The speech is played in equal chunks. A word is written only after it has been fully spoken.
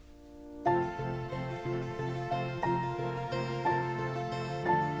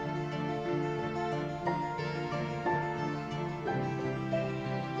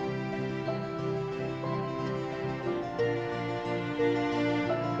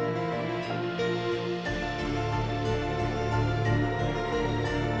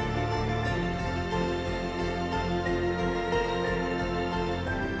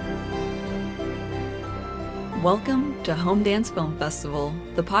Welcome to Home Dance Film Festival,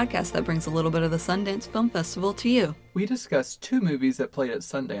 the podcast that brings a little bit of the Sundance Film Festival to you. We discussed 2 movies that played at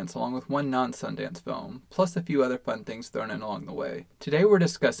Sundance along with 1 non-Sundance film, plus a few other fun things thrown in along the way. Today we're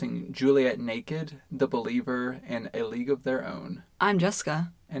discussing Juliet Naked, The Believer, and A League of Their Own. I'm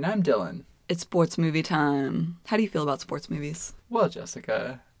Jessica. And I'm Dylan. It's sports movie time. How do you feel about sports movies? Well,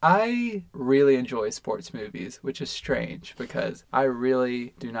 Jessica, I really enjoy sports movies, which is strange because I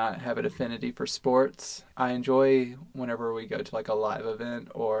really do not have an affinity for sports. I enjoy whenever we go to like a live event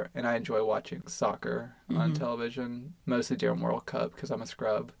and I enjoy watching soccer on television, mostly during World Cup because I'm a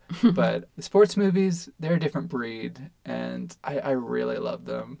scrub. But sports movies, they're a different breed and I really love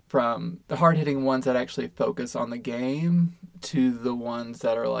them. From the hard-hitting ones that actually focus on the game to the ones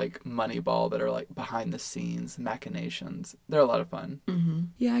that are like Moneyball, that are like behind the scenes machinations. They're a lot of fun.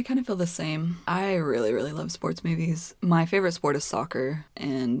 Yeah, I kind of feel the same. I really, really love sports movies. My favorite sport is soccer,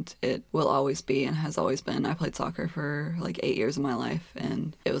 and it will always be and has always been. I played soccer for like 8 years of my life,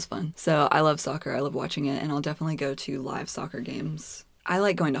 and it was fun. So I love soccer. I love watching it, and I'll definitely go to live soccer games. I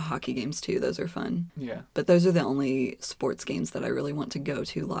like going to hockey games too. Those are fun. Yeah. But those are the only sports games that I really want to go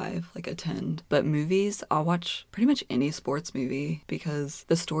to live, like attend. But movies, I'll watch pretty much any sports movie because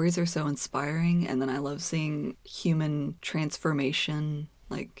the stories are so inspiring, and then I love seeing human transformation,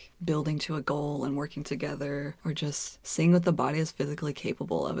 like building to a goal and working together, or just seeing what the body is physically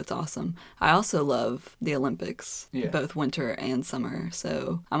capable of. It's awesome. I also love the Olympics, both winter and summer,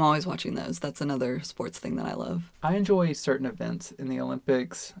 so I'm always watching those. That's another sports thing that I love. I enjoy certain events in the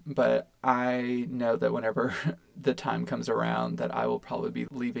Olympics, but I know that whenever the time comes around that I will probably be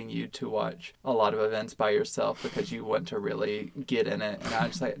leaving you to watch a lot of events by yourself because you want to really get in it. And I'm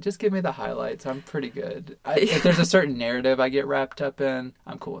just like, just give me the highlights. I'm pretty good. If there's a certain narrative I get wrapped up in,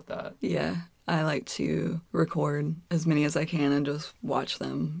 I'm cool with that. Yeah. I like to record as many as I can and just watch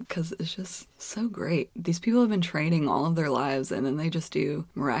them because it's just so great. These people have been training all of their lives and then they just do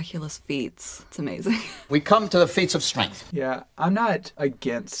miraculous feats. It's amazing. We come to the feats of strength. Yeah, I'm not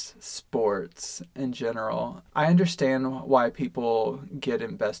against sports in general. I understand why people get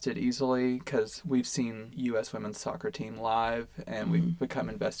invested easily because we've seen U.S. women's soccer team live and we've become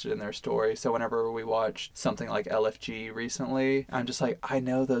invested in their story. So whenever we watch something like LFG recently, I'm just like, I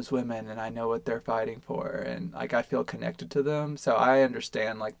know those women and I know what they're fighting for, and like I feel connected to them, so I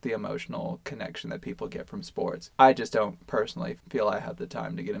understand like the emotional connection that people get from sports. I just don't personally feel I have the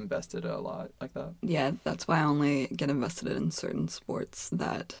time to get invested a lot like that. Yeah, that's why I only get invested in certain sports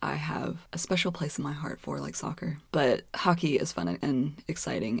that I have a special place in my heart for, like soccer. But hockey is fun and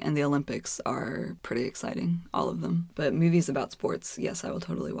exciting, and the Olympics are pretty exciting, all of them. But movies about sports, yes, I will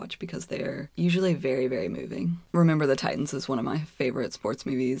totally watch because they're usually very, very moving. Remember the Titans is one of my favorite sports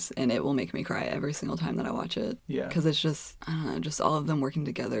movies, and it will make me cry every single time that I watch it. Yeah. Because it's just, I don't know, just all of them working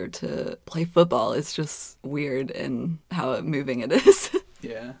together to play football. It's just weird and how moving it is.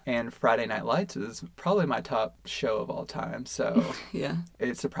 Yeah. And Friday Night Lights is probably my top show of all time, so yeah.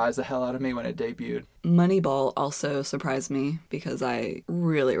 It surprised the hell out of me when it debuted. Moneyball also surprised me because I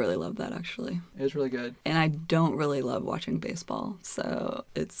really, really love that actually. It was really good. And I don't really love watching baseball, so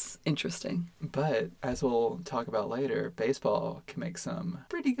it's interesting. But as we'll talk about later, baseball can make some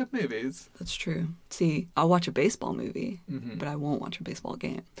pretty good movies. That's true. See, I'll watch a baseball movie, but I won't watch a baseball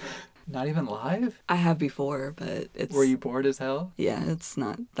game. Not even live? I have before, but it's... Were you bored as hell? Yeah, it's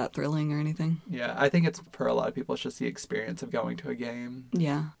not that thrilling or anything. Yeah, I think it's, for a lot of people, it's just the experience of going to a game.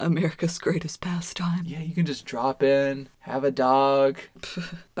 Yeah, America's greatest pastime. Yeah, you can just drop in, have a dog.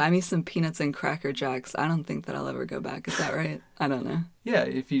 Buy me some peanuts and Cracker Jacks. I don't think that I'll ever go back. Is that right? I don't know. Yeah,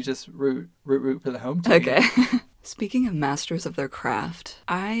 if you just root for the home team. Okay. Speaking of masters of their craft,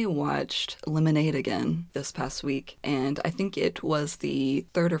 I watched Lemonade again this past week, and I think it was the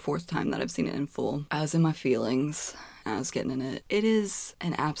 3rd or 4th time that I've seen it in full. I was in my feelings. I was getting in it. It is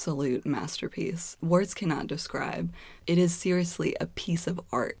an absolute masterpiece. Words cannot describe. It is seriously a piece of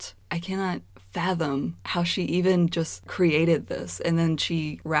art. I cannot fathom how she even just created this, and then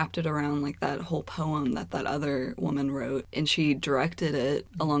she wrapped it around like that whole poem that other woman wrote, and she directed it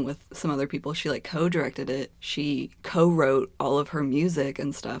along with some other people. She like co-directed it. She co-wrote all of her music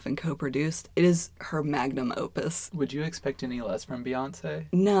and stuff and co-produced. It is her magnum opus. Would you expect any less from Beyonce?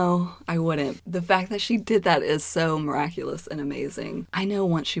 No, I wouldn't. The fact that she did that is so miraculous and amazing. I know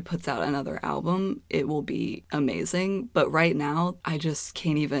once she puts out another album, it will be amazing, but right now I just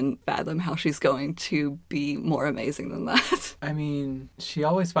can't even fathom how she's going to be more amazing than that. I mean, she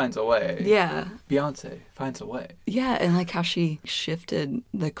always finds a way. Yeah. Beyonce finds a way. Yeah, and like how she shifted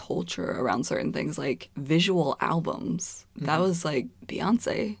the culture around certain things, like visual albums. That was like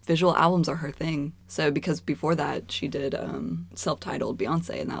Beyonce. Visual albums are her thing. So because before that she did self-titled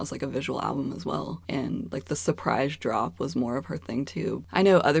Beyonce, and that was like a visual album as well. And like the surprise drop was more of her thing too. I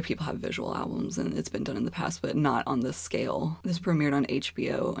know other people have visual albums and it's been done in the past, but not on this scale. This premiered on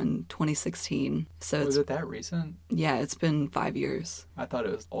HBO in 2016. So Was it that recent? yeah, it's been 5 years. I thought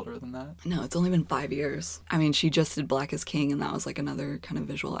it was older than that. No, it's only been 5 years. I mean, she just did Black is King, and that was like another kind of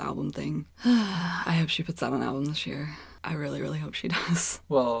visual album thing. I hope she puts out an album this year. I really, really hope she does.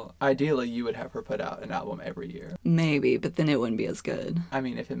 Well, ideally, you would have her put out an album every year. Maybe, but then it wouldn't be as good. I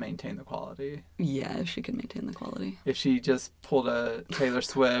mean, if it maintained the quality. Yeah, if she could maintain the quality. If she just pulled a Taylor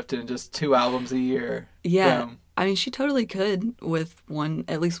Swift and just 2 albums a year. Yeah. Boom. I mean, she totally could with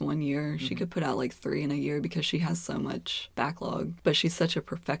at least 1 year. She could put out like 3 in a year because she has so much backlog. But she's such a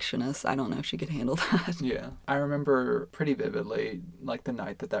perfectionist. I don't know if she could handle that. Yeah. I remember pretty vividly, like the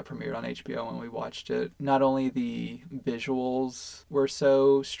night that premiered on HBO when we watched it. Not only the visuals were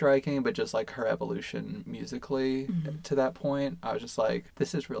so striking, but just like her evolution musically to that point. I was just like,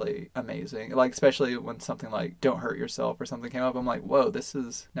 this is really amazing. Like, especially when something like Don't Hurt Yourself or something came up, I'm like, whoa, this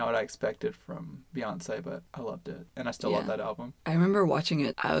is not what I expected from Beyonce, but I loved it. And I still love that album. I remember watching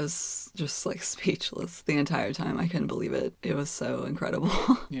it. I was just like speechless the entire time. I couldn't believe it. It was so incredible.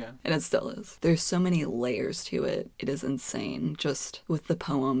 Yeah. And it still is. There's so many layers to it. It is insane. Just with the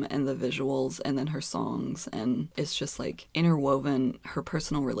poem and the visuals and then her songs. And it's just like interwoven her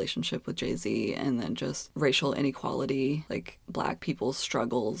personal relationship with Jay-Z and then just racial inequality, like Black people's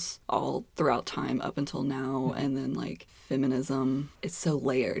struggles all throughout time up until now. And then like feminism. It's so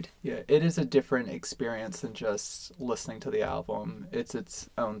layered. Yeah, it is a different experience than just listening to the album. It's its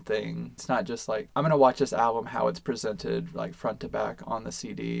own thing. It's not just like, I'm going to watch this album how it's presented, like front to back on the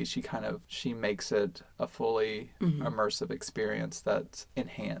CD. She makes it a fully immersive experience that's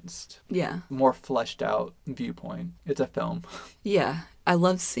enhanced. Yeah. More fleshed out viewpoint. It's a film. Yeah. I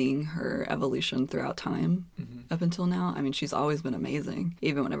love seeing her evolution throughout time up until now. I mean, she's always been amazing,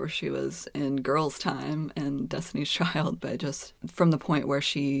 even whenever she was in Girls' Time and Destiny's Child, but just from the point where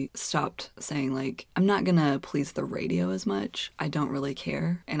she stopped saying, like, I'm not gonna please the radio as much. I don't really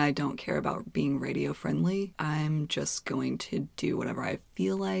care, and I don't care about being radio friendly. I'm just going to do whatever I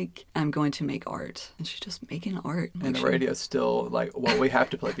feel like. I'm going to make art. And she's just making art. And the radio's still like, well, we have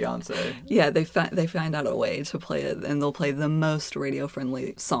to play Beyonce. Yeah, they find out a way to play it, and they'll play the most radio-friendly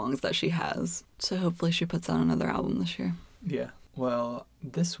songs that she has. So hopefully she puts out another album this year. Yeah. Well,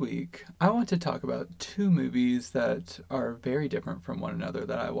 this week, I want to talk about 2 movies that are very different from one another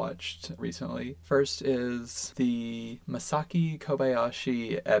that I watched recently. First is the Masaki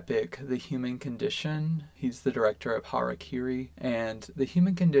Kobayashi epic, The Human Condition. He's the director of Harakiri. And The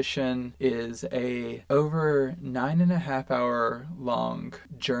Human Condition is a over 9.5 hour long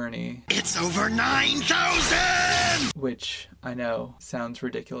journey. It's over 9,000! Which I know sounds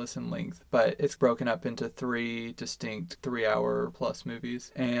ridiculous in length, but it's broken up into 3 distinct 3-hour-plus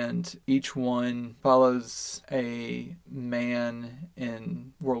movies, and each one follows a man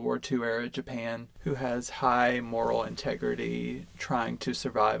in World War II era Japan who has high moral integrity, trying to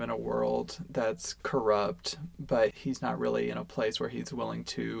survive in a world that's corrupt, but he's not really in a place where he's willing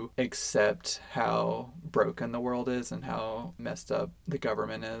to accept how broken the world is and how messed up the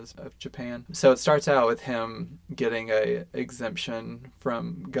government is of Japan. So it starts out with him getting a exemption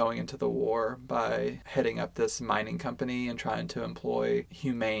from going into the war by heading up this mining company and trying to employ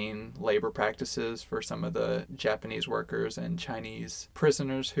humane labor practices for some of the Japanese workers and Chinese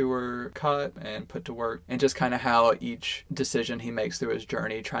prisoners who were caught and put to work, and just kind of how each decision he makes through his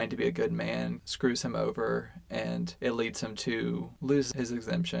journey trying to be a good man screws him over, and it leads him to lose his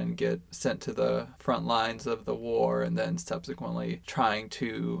exemption, get sent to the front lines of the war, and then subsequently trying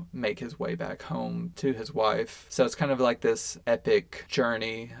to make his way back home to his wife. So it's kind of like this epic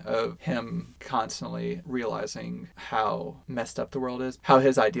journey of him constantly realizing how messed up the world is, how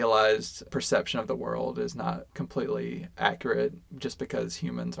his idealized perception of the world is not completely accurate just because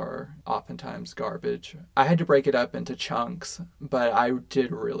humans are oftentimes garbage. I had to break it up into chunks, but I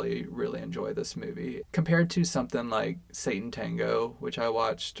did really, really enjoy this movie. Compared to something like Satan Tango, which I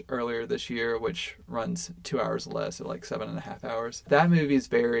watched earlier this year, which runs 2 hours less at like 7.5 hours. That movie is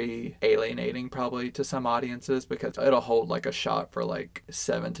very alienating probably to some audiences because it'll hold like a shot for like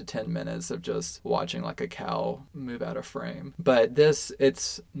 7 to 10 minutes of just watching like a cow move out of frame. But this,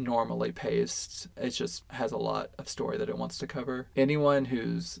 it's normally paced. It just has a lot of story that it wants to cover. Anyone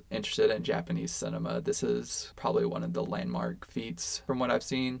who's interested in Japanese cinema, this is probably one of the landmark feats from what I've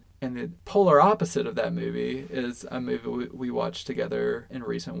seen. And the polar opposite of that movie is a movie we watched together in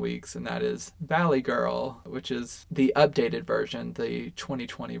recent weeks, and that is Valley Girl, which is the updated version, the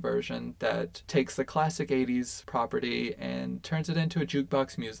 2020 version, that takes the classic 80s property and turns it into a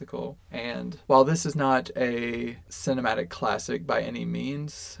jukebox musical. And while this is not a cinematic classic by any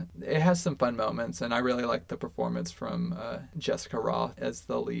means, it has some fun moments, and I really like the performance from Jessica Roth as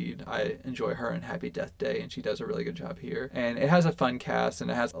the lead. I enjoy her in Happy Death Day, and she does a really good job here. And it has a fun cast,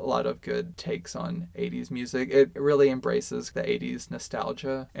 and it has a lot of good takes on 80s music. It really embraces the 80s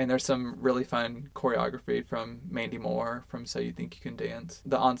nostalgia, and there's some really fun choreography from Mandy Moore from So You Think You Can Dance.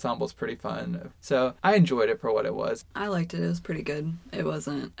 The ensemble's pretty fun, so I enjoyed it for what it was. I liked it. It was pretty good. It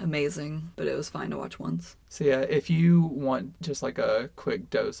wasn't amazing, but it was fine to watch once. So yeah, if you want just like a quick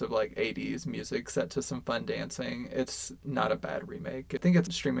dose of like 80s music set to some fun dancing, it's not a bad remake. I think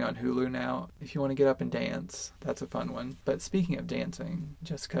it's streaming on Hulu now. If you want to get up and dance, that's a fun one. But speaking of dancing,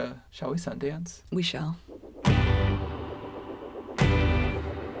 Jessica, shall we Sundance? We shall.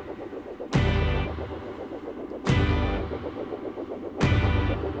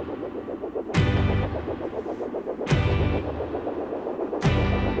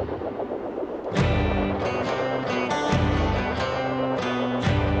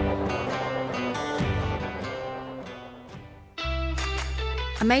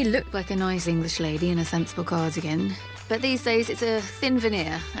 I may look like a nice English lady in a sensible cardigan, but these days it's a thin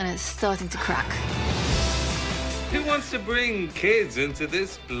veneer and it's starting to crack. Who wants to bring kids into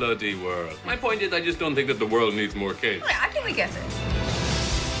this bloody world? My point is, I just don't think that the world needs more kids. I think we get it.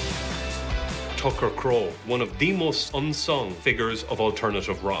 Tucker Crowe, one of the most unsung figures of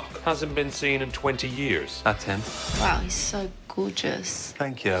alternative rock. Hasn't been seen in 20 years. That's him. Wow, he's so gorgeous.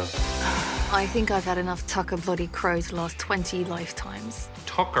 Thank you. I think I've had enough Tucker bloody Crowe to last 20 lifetimes.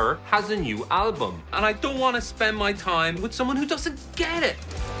 Tucker has a new album, and I don't want to spend my time with someone who doesn't get it.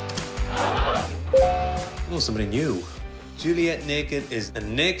 Oh, somebody new. Juliet Naked is a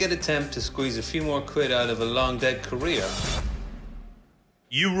naked attempt to squeeze a few more quid out of a long-dead career.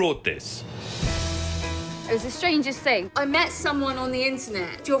 You wrote this. It was the strangest thing. I met someone on the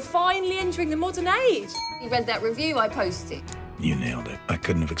internet. You're finally entering the modern age. You read that review I posted. You nailed it. I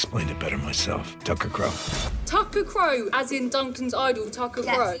couldn't have explained it better myself. Tucker Crowe. Tucker Crowe, as in Duncan's idol, Tucker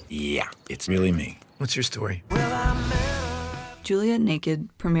Crowe. Yeah, it's really me. What's your story? Juliet Naked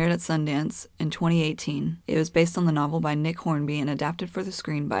premiered at Sundance in 2018. It was based on the novel by Nick Hornby and adapted for the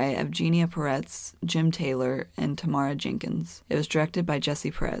screen by Evgenia Peretz, Jim Taylor, and Tamara Jenkins. It was directed by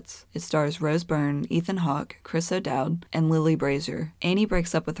Jesse Peretz. It stars Rose Byrne, Ethan Hawke, Chris O'Dowd, and Lily Brazier. Annie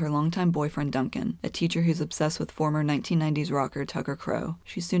breaks up with her longtime boyfriend Duncan, a teacher who's obsessed with former 1990s rocker Tucker Crowe.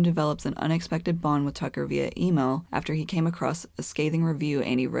 She soon develops an unexpected bond with Tucker via email after he came across a scathing review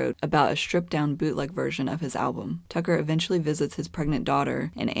Annie wrote about a stripped-down bootleg version of his album. Tucker eventually visits his pregnant daughter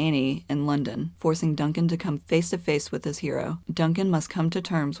and Annie in London, forcing Duncan to come face-to-face with his hero. Duncan must come to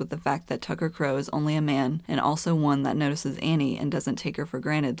terms with the fact that Tucker Crowe is only a man, and also one that notices Annie and doesn't take her for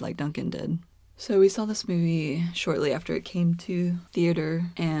granted like Duncan did. So we saw this movie shortly after it came to theater,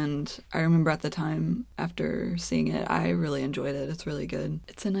 and I remember at the time after seeing it, I really enjoyed it. It's really good.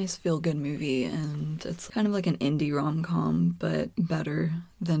 It's a nice feel-good movie, and it's kind of like an indie rom-com, but better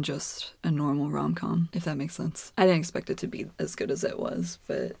than just a normal rom-com, if that makes sense. I didn't expect it to be as good as it was,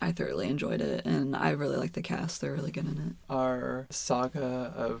 but I thoroughly enjoyed it, and I really like the cast. They're really good in it. Our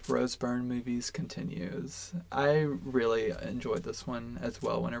saga of Rose Byrne movies continues. I really enjoyed this one as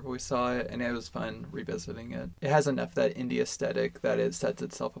well whenever we saw it, and it was fun revisiting it. It has enough of that indie aesthetic that it sets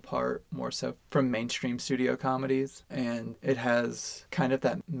itself apart more so from mainstream studio comedies, and it has kind of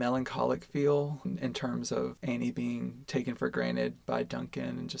that melancholic feel in terms of Annie being taken for granted by Duncan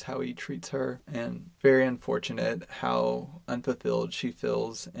and just how he treats her, and very unfortunate how unfulfilled she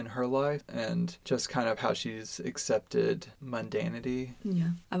feels in her life and just kind of how she's accepted mundanity. Yeah.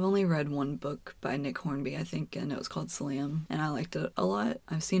 I've only read one book by Nick Hornby, I think, and it was called Slam, and I liked it a lot.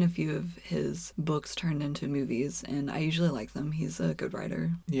 I've seen a few of his books turned into movies, and I usually like them. He's a good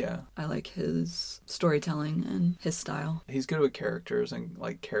writer. Yeah. I like his storytelling and his style. He's good with characters and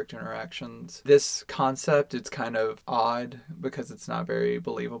like character interactions. This concept, it's kind of odd because it's not very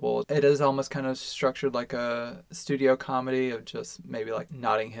believable. It is almost kind of structured like a studio comedy of just maybe like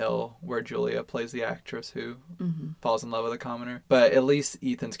Notting Hill, where Julia plays the actress who falls in love with a commoner. But at least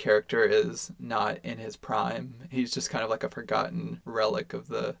Ethan's character is not in his prime. He's just kind of like a forgotten relic of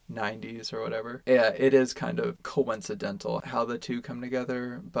the 90s or whatever. Yeah, it is kind of coincidental how the two come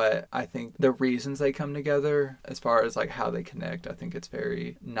together, but I think the reasons they come together, as far as like how they connect, I think it's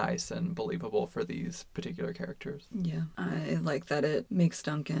very nice and believable for these particular characters. Yeah, I like that it makes makes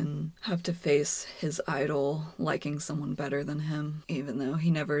Duncan have to face his idol liking someone better than him, even though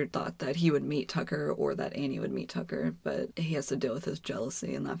he never thought that he would meet Tucker or that Annie would meet Tucker, but he has to deal with his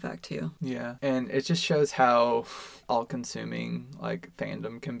jealousy in that fact too. Yeah, and it just shows how all-consuming like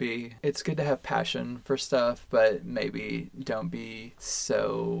fandom can be. It's good to have passion for stuff, but maybe don't be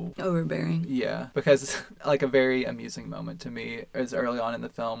so overbearing. Yeah, because like a very amusing moment to me is early on in the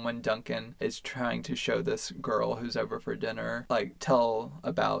film when Duncan is trying to show this girl who's over for dinner, like tell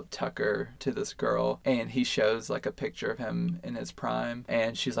about Tucker to this girl, and he shows like a picture of him in his prime,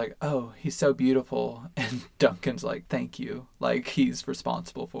 and she's like, oh, he's so beautiful, and Duncan's like, thank you, like he's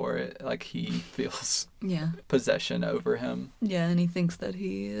responsible for it, like he feels possession over him. Yeah, and he thinks that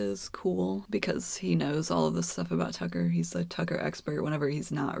he is cool because he knows all of this stuff about Tucker. He's a Tucker expert whenever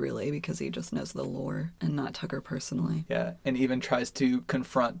he's not really, because he just knows the lore and not Tucker personally. Yeah, and even tries to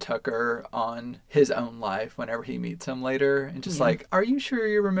confront Tucker on his own life whenever he meets him later, and just like, are you sure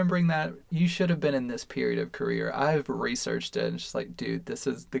you're remembering that? You should have been in this period of career. I've researched it, and it's just like, dude, this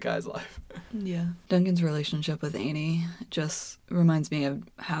is the guy's life. Yeah. Duncan's relationship with Annie just reminds me of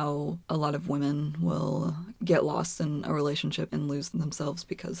how a lot of women will get lost in a relationship and lose themselves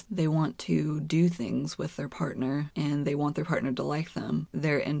because they want to do things with their partner and they want their partner to like them.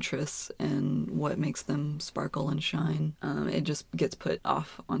 Their interests and what makes them sparkle and shine, it just gets put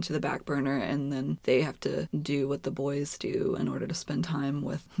off onto the back burner, and then they have to do what the boys do in order to spend time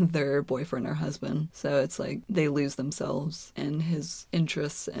with their boyfriend or husband. So it's like they lose themselves, and his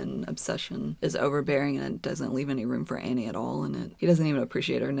interests and obsession is overbearing, and it doesn't leave any room for Annie at all. And he doesn't even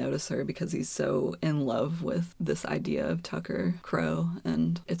appreciate or notice her because he's so in love with this idea of Tucker Crow,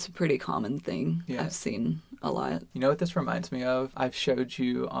 and it's a pretty common thing I've seen a lot. You know what this reminds me of? I've showed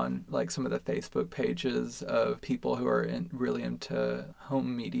you on like some of the Facebook pages of people who are really into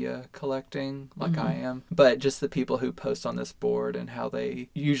home media collecting, like I am, but just the people who post on this board and how they,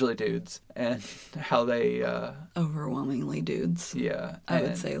 usually dudes, and how they overwhelmingly dudes. Yeah. I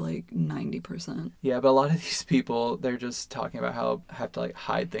would say like 90%. Yeah, but a lot of these people, they're just talking about how have to like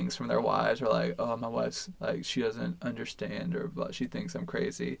hide things from their wives, or like, oh, my wife's like, she doesn't understand, or she thinks I'm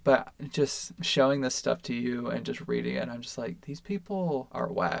crazy. But just showing this stuff to you and just reading it, I'm just like, these people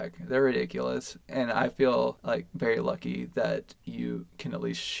are whack. They're ridiculous. And I feel like very lucky that you can at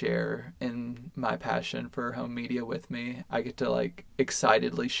least share in my passion for home media with me. I get to like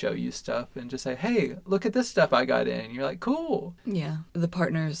excitedly show you stuff and just say, hey, look at this stuff I got in. And you're like, cool. Yeah. The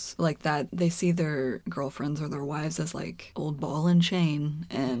partners like that, they see their girlfriends or their wives as like old ball and chain,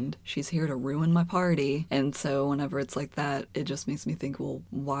 and she's here to ruin my party. And so whenever it's like that, it just makes me think, well,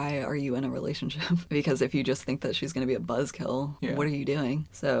 why are you in a relationship? Because if you just think that she's going to be a buzzkill, what are you doing?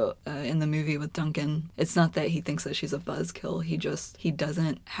 So in the movie with Duncan, it's not that he thinks that she's a buzzkill. He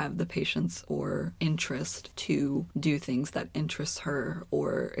doesn't have the patience or interest to do things that interest her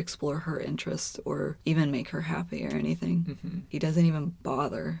or explore her interests or even make her happy or anything. He doesn't even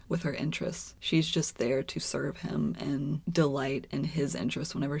bother with her interests. She's just there to serve him and delight in his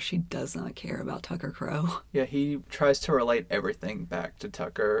interests whenever she does not care about Tucker Crow. Yeah, he tries to relate everything back to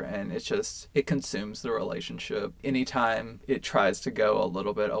Tucker, and it consumes the relationship. Anytime it tries to go a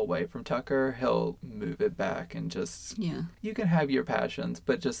little bit away from Tucker, he'll move it back and just, you can have your passions,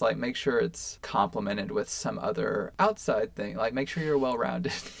 but just like make sure it's complemented with some other outside thing. Like make sure you're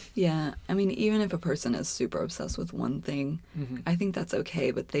well-rounded. Yeah, I mean, even if a person is super obsessed with one thing, I think that's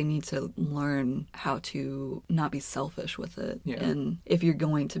okay, but they need to learn how to not be selfish with it. Yeah. And if you're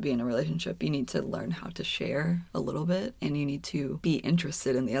going to be in a relationship, you need to learn how to share a little bit, and you need to be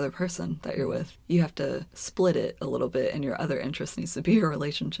interested in the other person that you're with. You have to split it a little bit, and your other interest needs to be a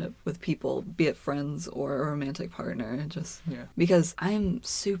relationship with people, be it friends or a romantic partner. Because I'm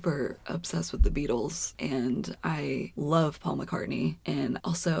super obsessed with the Beatles, and I love Paul McCartney, and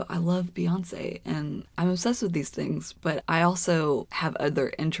also I love Beyonce, and I'm obsessed with these things, but I also have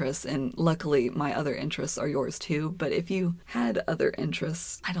other interests, and luckily my other interests are yours too. But if you had other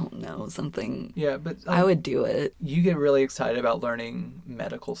interests, I don't know, something, but I would do it. You get really excited about learning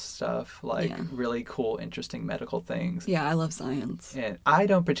medical stuff, like really cool, interesting medical things. Yeah, I love science. And I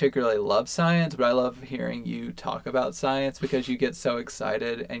don't particularly love science, but I love hearing you talk about science because you get so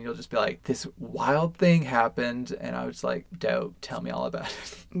excited and you'll just be like, this wild thing happened, and I was like, dope, tell me all about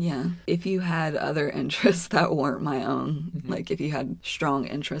it. Yeah. If you had other interests that weren't my own, like if you had strong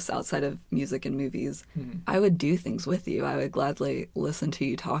interests outside of music and movies, I would do things with you. I would gladly listen to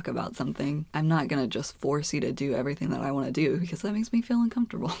you talk about something. I'm not going to just force you to do everything that I want to do because that makes me feel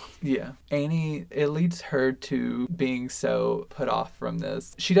uncomfortable. Yeah. Annie, it leads her to being so put off from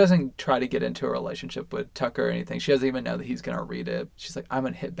this. She doesn't try to get into a relationship with Tucker or anything. She doesn't even know that he's going to read it. She's like, I'm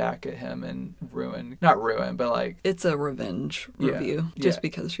gonna hit back at him and not ruin, but like It's a revenge review just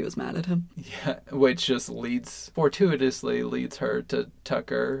because she was mad at him. Yeah, which just fortuitously leads her to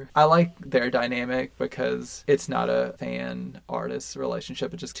Tucker. I like their dynamic because it's not a fan-artist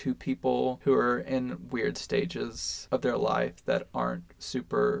relationship. It's just two people who are in weird stages of their life that aren't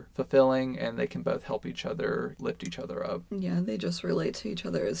super fulfilling, and they can both help each other, lift each other up. Yeah, they just relate to each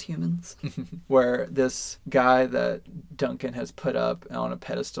other as humans. Where this guy that Duncan has put up on a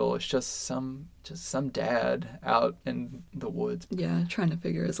pedestal is just some dad out in the woods. Yeah, trying to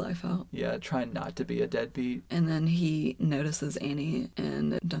figure his life out. Yeah, trying not to be a deadbeat. And then he notices Annie,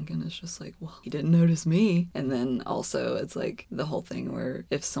 and Duncan is just like, well, he didn't notice me. And then also it's like the whole thing where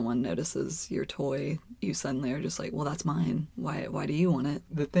if someone notices your toy, you suddenly are just like, well, that's mine. Why do you want it?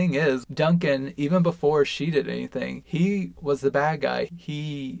 The thing is, Duncan, even before she did anything, he was the bad guy.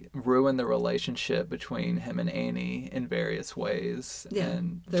 He ruined the relationship between him and Annie in various ways. Yeah,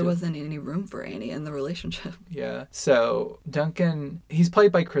 and there wasn't any room for Annie in the relationship. Yeah. So Duncan, he's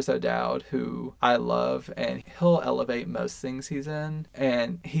played by Chris O'Dowd, who I love, and he'll elevate most things he's in.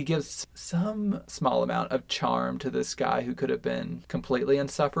 And he gives some small amount of charm to this guy who could have been completely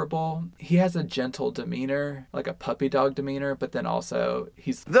insufferable. He has a gentle demeanor, like a puppy dog demeanor, but then also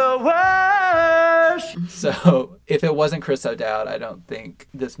he's the worst. So if it wasn't Chris O'Dowd, I don't think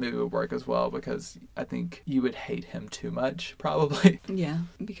this movie would work as well, because I think you would hate him too much, probably. Yeah,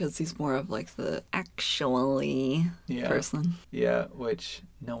 because he's more of like the actually person. Yeah, which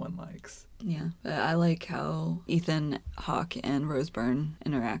no one likes. Yeah, but I like how Ethan Hawke and Rose Byrne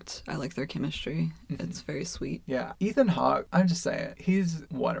interact. I like their chemistry. It's very sweet. Yeah, Ethan Hawke, I'm just saying, he's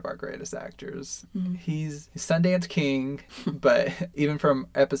one of our greatest actors. He's Sundance King, but even from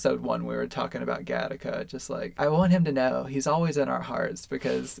episode 1, we were talking about Gattaca, just like, I want him to know he's always in our hearts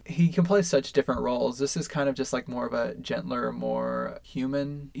because he can play such different roles. This is kind of just like more of a gentler, more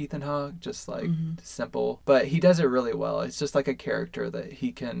human Ethan Hawke, just like simple, but he does it really well. It's just like a character that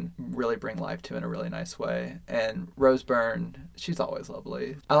he can really bring life to in a really nice way. And Rose Byrne, she's always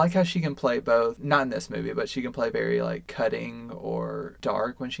lovely. I like how she can play both, not in this movie, but she can play very like cutting or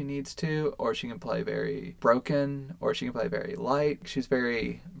dark when she needs to, or she can play very broken, or she can play very light. She's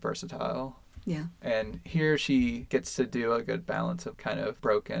very versatile. Yeah. And here she gets to do a good balance of kind of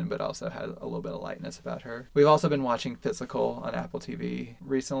broken, but also has a little bit of lightness about her. We've also been watching Physical on Apple TV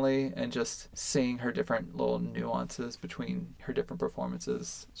recently, and just seeing her different little nuances between her different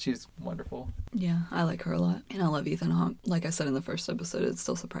performances. She's wonderful. Yeah, I like her a lot. And I love Ethan Hawke. Like I said in the first episode, it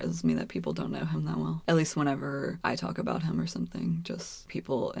still surprises me that people don't know him that well. At least whenever I talk about him or something, just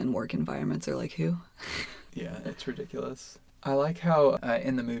people in work environments are like, who? Yeah, it's ridiculous. I like how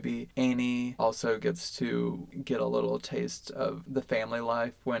in the movie, Annie also gets to get a little taste of the family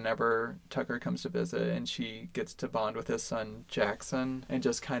life whenever Tucker comes to visit, and she gets to bond with his son, Jackson, and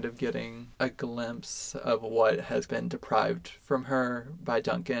just kind of getting a glimpse of what has been deprived from her by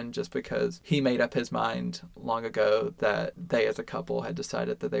Duncan, just because he made up his mind long ago that they as a couple had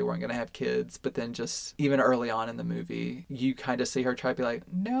decided that they weren't going to have kids. But then just even early on in the movie, you kind of see her try to be like,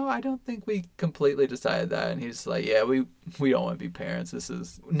 no, I don't think we completely decided that. And he's like, yeah, we don't want to be parents. This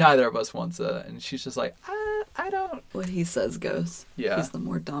is, neither of us wants it. And she's just like, I don't. What he says goes. Yeah. He's the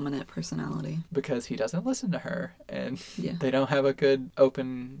more dominant personality. Because he doesn't listen to her, and yeah. They don't have a good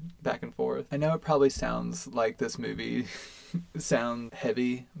open back and forth. I know it probably sounds like this movie sound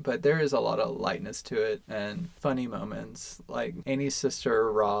heavy, but there is a lot of lightness to it and funny moments. Like Annie's sister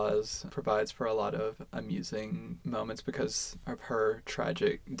Roz provides for a lot of amusing moments because of her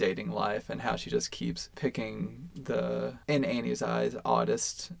tragic dating life and how she just keeps picking the, in Annie's eyes,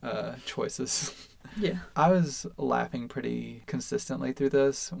 oddest choices. Yeah. I was laughing pretty consistently through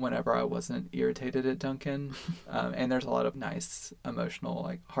this whenever I wasn't irritated at Duncan. And there's a lot of nice, emotional,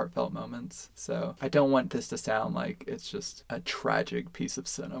 like heartfelt moments. So I don't want this to sound like it's just a tragic piece of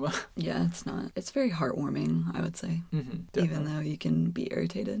cinema. Yeah, it's not. It's very heartwarming, I would say. Even though you can be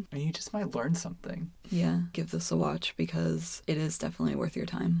irritated. And you just might learn something. Yeah, give this a watch because it is definitely worth your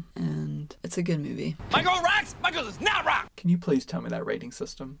time. And it's a good movie. Michael rocks! Michael does not rock! Can you please tell me that rating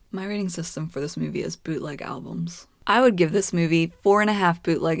system? My rating system for this movie is bootleg albums. I would give this movie 4.5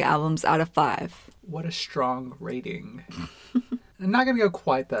 bootleg albums out of 5. What a strong rating. I'm not going to go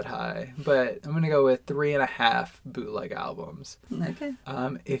quite that high, but I'm going to go with 3.5 bootleg albums. Okay.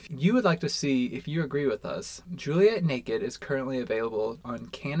 If you would like to see, if you agree with us, Juliet Naked is currently available on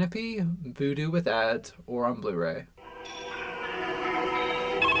Canopy, Vudu with ads, or on Blu-ray.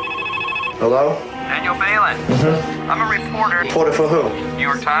 Hello? Daniel Balin. I'm a reporter. Reporter for who? New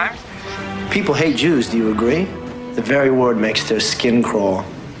York Times. People hate Jews, do you agree? The very word makes their skin crawl.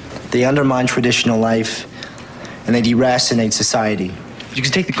 They undermine traditional life, and they deracinate society. You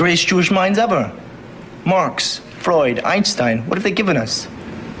can take the greatest Jewish minds ever. Marx, Freud, Einstein, what have they given us?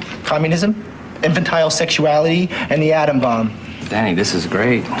 Communism, infantile sexuality, and the atom bomb. Danny, this is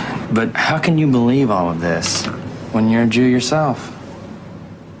great. But how can you believe all of this when you're a Jew yourself?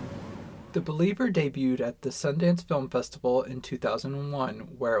 The Believer debuted at the Sundance Film Festival in 2001,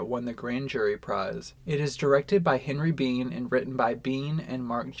 where it won the Grand Jury Prize. It is directed by Henry Bean and written by Bean and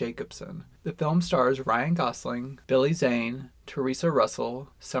Mark Jacobson. The film stars Ryan Gosling, Billy Zane, Teresa Russell,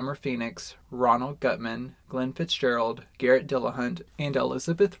 Summer Phoenix, Ronald Gutman, Glenn Fitzgerald, Garrett Dillahunt, and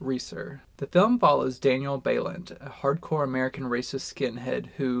Elizabeth Reeser. The film follows Daniel Baylant, a hardcore American racist skinhead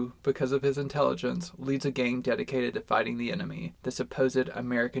who, because of his intelligence, leads a gang dedicated to fighting the enemy, the supposed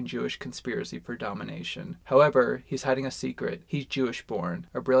American Jewish conspiracy for domination. However, he's hiding a secret. He's Jewish-born,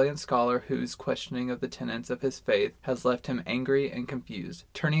 a brilliant scholar whose questioning of the tenets of his faith has left him angry and confused,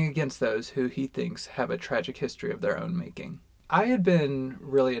 turning against those who he thinks have a tragic history of their own making. I had been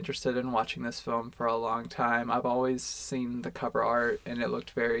really interested in watching this film for a long time. I've always seen the cover art and it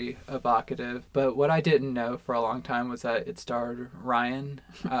looked very evocative. But what I didn't know for a long time was that it starred Ryan.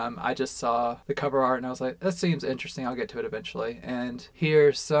 I just saw the cover art and I was like, that seems interesting. I'll get to it eventually. And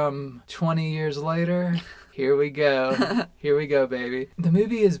here, some 20 years later, here we go. Here we go, baby. The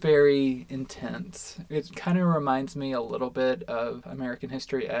movie is very intense. It kind of reminds me a little bit of American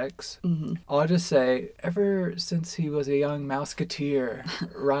History X. Mm-hmm. I'll just say, ever since he was a young Mouseketeer,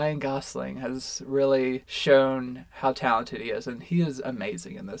 Ryan Gosling has really shown how talented he is, and he is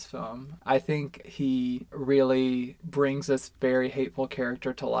amazing in this film. I think he really brings this very hateful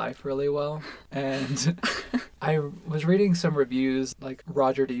character to life really well. And I was reading some reviews, like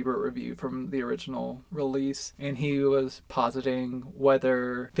Roger Ebert review from the original release, and he was positing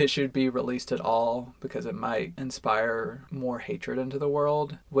whether it should be released at all because it might inspire more hatred into the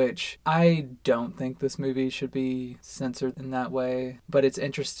world, which I don't think this movie should be censored in that way. But it's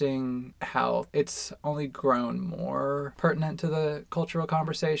interesting how it's only grown more pertinent to the cultural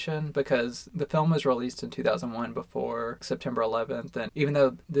conversation because the film was released in 2001 before September 11th, and even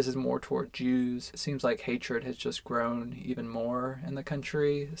though this is more toward Jews, it seems like hatred has just grown even more in the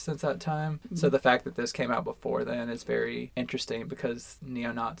country since that time. Mm-hmm. So the fact that this came out before then is very interesting because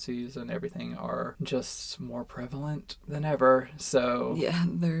neo-Nazis and everything are just more prevalent than ever. So yeah,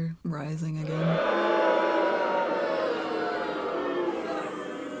 they're rising again.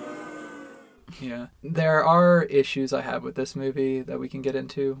 Yeah. There are issues I have with this movie that we can get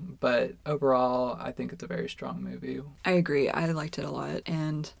into, but overall, I think it's a very strong movie. I agree. I liked it a lot.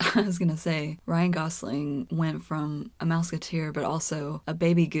 And I was going to say, Ryan Gosling went from a Mouseketeer, but also a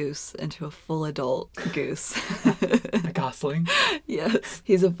baby goose into a full adult goose. A Gosling? Yes.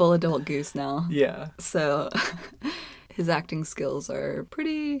 He's a full adult goose now. Yeah. So his acting skills are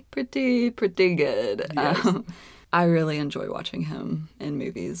pretty good. Yes. I really enjoy watching him in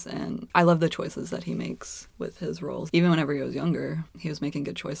movies, and I love the choices that he makes with his roles. Even whenever he was younger, he was making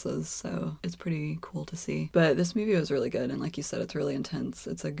good choices, so it's pretty cool to see. But this movie was really good, and like you said, it's really intense.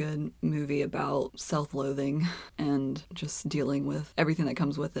 It's a good movie about self-loathing and just dealing with everything that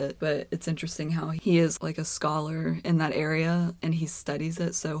comes with it. But it's interesting how he is like a scholar in that area, and he studies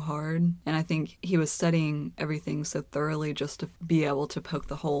it so hard. And I think he was studying everything so thoroughly just to be able to poke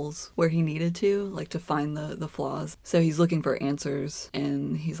the holes where he needed to, like to find the flaws. So he's looking for answers,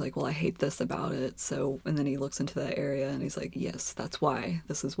 and he's like, well, I hate this about it. So, and then he looks into that area and he's like, yes, that's why.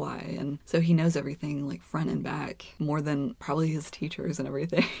 This is why. And so he knows everything like front and back more than probably his teachers and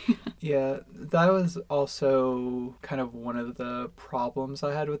everything. Yeah, that was also kind of one of the problems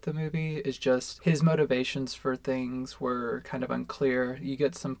I had with the movie, is just his motivations for things were kind of unclear. You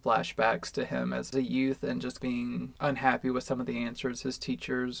get some flashbacks to him as a youth and just being unhappy with some of the answers his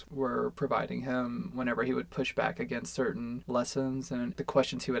teachers were providing him whenever he would push back against certain lessons and the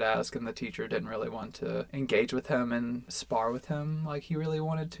questions he would ask, and the teacher didn't really want to engage with him and spar with him like he really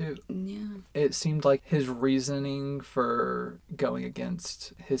wanted to. Yeah. It seemed like his reasoning for going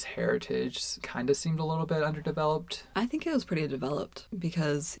against his heritage kind of seemed a little bit underdeveloped. I think it was pretty developed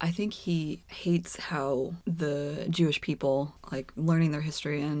because I think he hates how the Jewish people, like learning their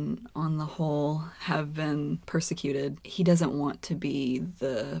history and on the whole, have been persecuted. He doesn't want to be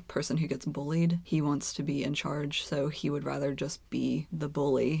the person who gets bullied. He wants to be in charge, so he would rather just be the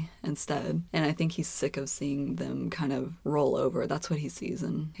bully instead. And I think he's sick of seeing them kind of roll over. That's what he sees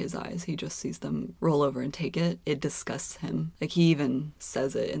in his eyes. He just sees them roll over and take it. It disgusts him. Like he even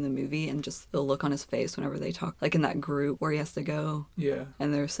says it in the movie. movie, and just the look on his face whenever they talk, like in that group where he has to go. Yeah.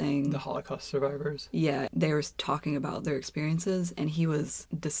 And they're saying... The Holocaust survivors. Yeah, they were talking about their experiences, and he was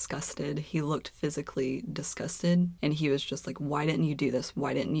disgusted. He looked physically disgusted, and he was just like, why didn't you do this?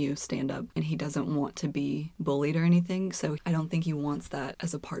 Why didn't you stand up? And he doesn't want to be bullied or anything, so I don't think he wants that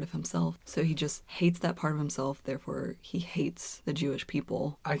as a part of himself. So he just hates that part of himself, therefore he hates the Jewish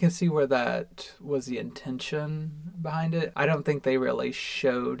people. I can see where that was the intention behind it. I don't think they really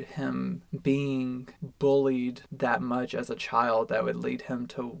showed him being bullied that much as a child that would lead him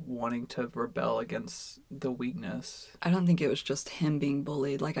to wanting to rebel against the weakness. I don't think it was just him being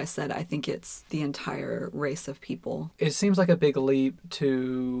bullied. Like I said, I think it's the entire race of people. It seems like a big leap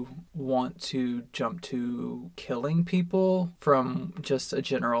to want to jump to killing people from just a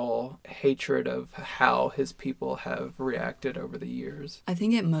general hatred of how his people have reacted over the years. I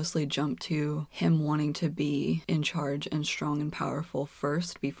think it mostly jumped to him wanting to be in charge and strong and powerful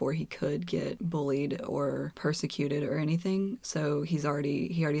first before he could get bullied or persecuted or anything. So he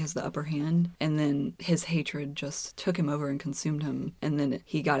already has the upper hand, and then his hatred just took him over and consumed him. And then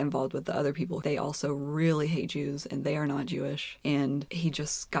he got involved with the other people. They also really hate Jews, and they are not Jewish, and he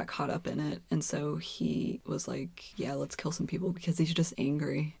just got caught up in it. And so he was like, yeah, let's kill some people, because he's just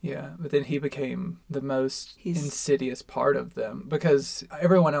angry. Yeah, but then he became the most insidious part of them, because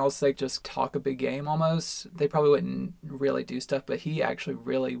everyone else, they just talk a big game almost. They probably wouldn't really do stuff, but he actually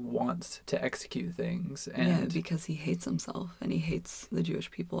really wants to execute things. And yeah, because he hates himself and he hates the Jewish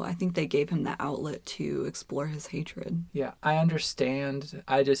people. I think they gave him the outlet to explore his hatred. Yeah, I understand.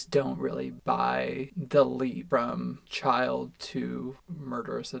 I just don't really buy the leap from child to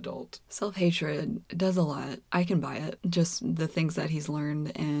murderous adult. Self-hatred does a lot. I can buy it. Just the things that he's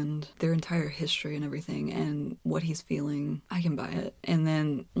learned and their entire history and everything and what he's feeling, I can buy it. And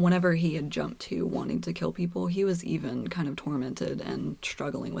then whenever he had jumped to wanting to kill people, he was even kind of tormented and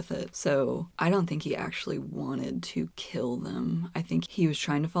struggling with it. So I don't think he actually wanted to kill them. I think he was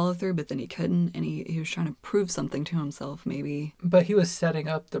trying to follow through, but then he couldn't, and he was trying to prove something to himself, maybe. But he was setting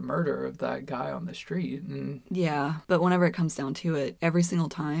up the murder of that guy on the street. And... yeah, but whenever it comes down to it, every single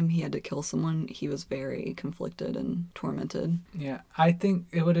time he had to kill someone, he was very conflicted and tormented. Yeah, I think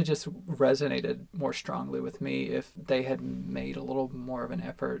it would have just resonated more strongly with me if they had made a little more of an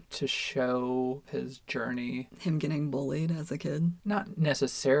effort to show his journey. Him getting bullied as a kid? Not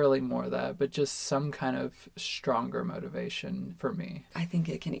necessarily more of that, but just some kind of stronger motivation for me. I think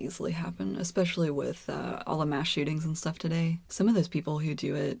it can easily happen, especially with all the mass shootings and stuff today. Some of those people who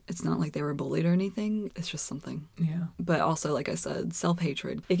do it, it's not like they were bullied or anything. It's just something. Yeah. But also, like I said,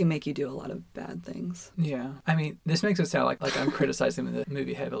 self-hatred, it can make you do a lot of bad things. Yeah. I mean, this makes it sound like I'm criticizing the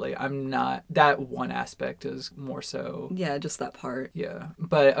movie heavily. I'm not. That one aspect is more so... yeah, just that part. Yeah.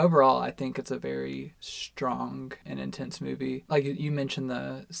 But overall, I think it's a very strong and intense movie. Like you mentioned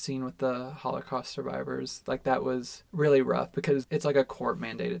the scene with the Holocaust survivors, like that was really rough because it's like a court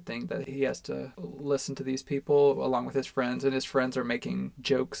mandated thing that he has to listen to these people along with his friends, and his friends are making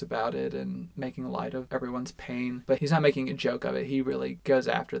jokes about it and making light of everyone's pain, but he's not making a joke of it. He really goes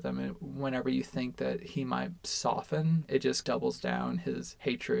after them, and whenever you think that he might soften, it just doubles down his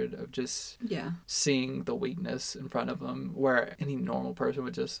hatred of just seeing the weakness in front of him, where any normal person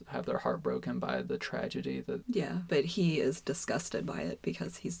would just have their heart broken by the tragedy that... yeah, but he is disgusted by it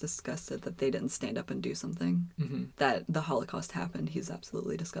because he's disgusted that they didn't stand up and do something. Mm-hmm. That the Holocaust happened. He's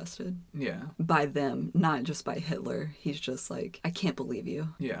absolutely disgusted. Yeah. By them, not just by Hitler. He's just like, I can't believe you.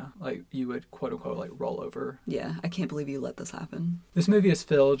 Yeah, like you would quote unquote like roll over. Yeah, I can't believe you let this happen. This movie is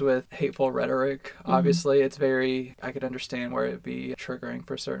filled with hateful rhetoric. Mm-hmm. Obviously, it's very, I could understand where it'd be triggering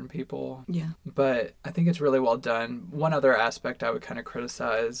for certain people. Yeah. But I think it's really well done. One other aspect I would kind of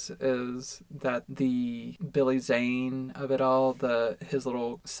criticize is that the Billy Zane of it all, his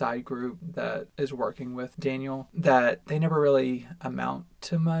little side group that is working with Daniel, that they never really amount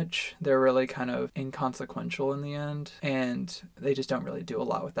to much. They're really kind of inconsequential in the end, and they just don't really do a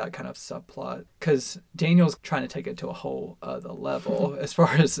lot with that kind of subplot, because Daniel's trying to take it to a whole other level as far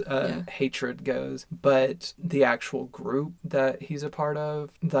as hatred goes, but the actual group that he's a part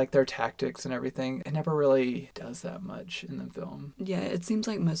of, like their tactics and everything, it never really does that much in the film. Yeah, it seems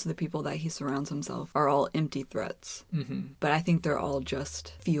like most of the people that he surrounds himself are all empty threats, but I think they're all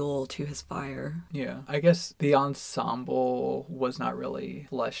just fuel to his fire. Yeah, I guess the ensemble was not really really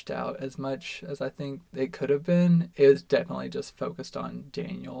fleshed out as much as I think it could have been. It was definitely just focused on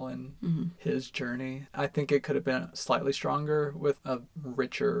Daniel and his journey. I think it could have been slightly stronger with a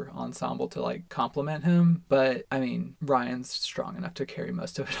richer ensemble to like complement him. But I mean, Ryan's strong enough to carry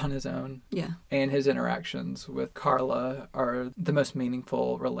most of it on his own. Yeah. And his interactions with Carla are the most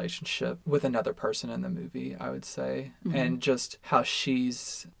meaningful relationship with another person in the movie, I would say. And just how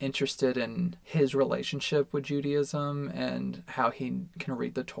she's interested in his relationship with Judaism and how he can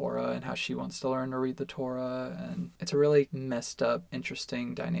read the Torah and how she wants to learn to read the Torah. And it's a really messed up,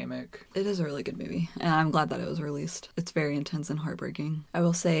 interesting dynamic. It is a really good movie, and I'm glad that it was released. It's very intense and heartbreaking. I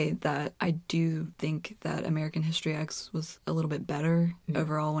will say that I do think that American History X was a little bit better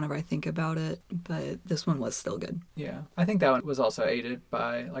overall whenever I think about it, but this one was still good. Yeah. I think that one was also aided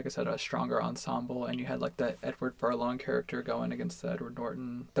by, like I said, a stronger ensemble, and you had like the Edward Furlong character going against the Edward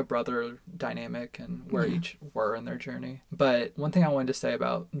Norton, the brother dynamic, and where each were in their journey. But one thing I wanted to say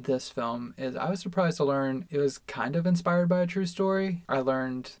about this film is I was surprised to learn it was kind of inspired by a true story. I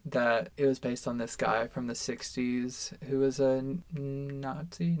learned that it was based on this guy from the 60s who was a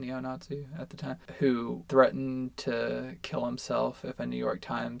neo-Nazi at the time, who threatened to kill himself if a New York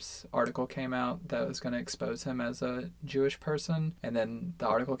Times article came out that was going to expose him as a Jewish person. And then the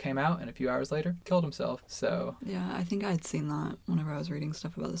article came out, and a few hours later, killed himself. So yeah, I think I'd seen that whenever I was reading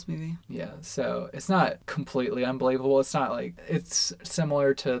stuff about this movie. Yeah, so it's not completely unbelievable. It's not like, it's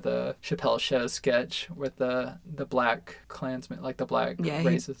similar to the Chappelle Show sketch with the black Klansman, like the black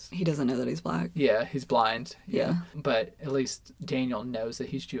races. He doesn't know that he's black. Yeah, he's blind. Yeah. But at least Daniel knows that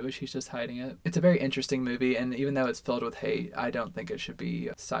he's Jewish. He's just hiding it. It's a very interesting movie, and even though it's filled with hate, I don't think it should be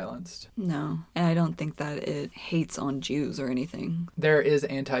silenced. No, and I don't think that it hates on Jews or anything. There is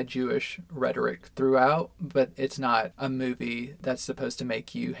anti-Jewish rhetoric throughout, but it's not a movie that's supposed to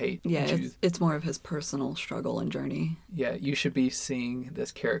make you hate Jews. It's more of his personal struggle and journey. Yeah, you should be seeing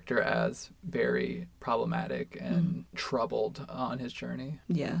this character as very problematic and troubled on his journey.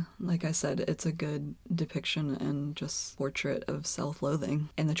 Yeah, like I said, it's a good depiction and just portrait of self-loathing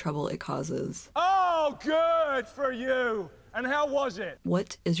and the trouble it causes. Oh, good for you! And how was it?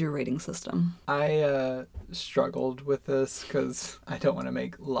 What is your rating system? I struggled with this because I don't want to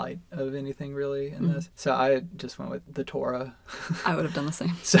make light of anything really in this. So I just went with the Torah. I would have done the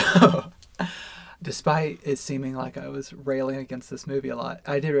same. So despite it seeming like I was railing against this movie a lot,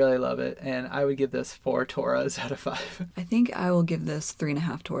 I did really love it, and I would give this 4 Torahs out of 5. I think I will give this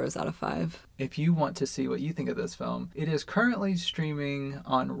 3.5 Torahs out of 5. If you want to see what you think of this film, it is currently streaming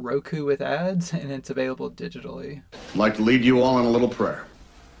on Roku with ads, and it's available digitally. I'd like to lead you all in a little prayer.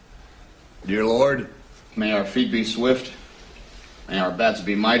 Dear Lord, may our feet be swift, may our bats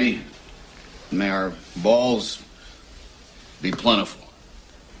be mighty, and may our balls be plentiful.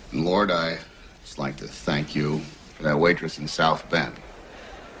 And Lord, I just like to thank you for that waitress in South Bend.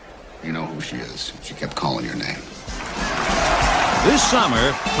 You know who she is. She kept calling your name. This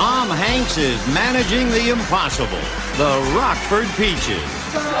summer, Tom Hanks is managing the impossible, the Rockford Peaches.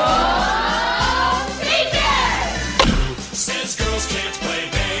 Go Peaches! Who says girls can't play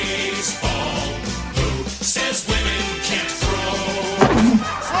baseball? Who says women can't throw?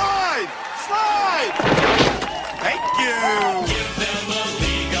 Slide! Slide! Thank you! Give them a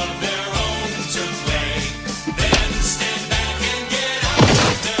league of their own to play. Then stand back and get out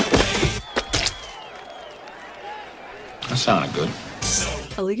of their way. That sounded good.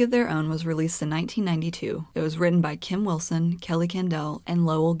 A League of Their Own was released in 1992. It was written by Kim Wilson, Kelly Candell, and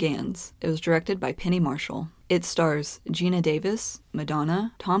Lowell Gans. It was directed by Penny Marshall. It stars Gina Davis,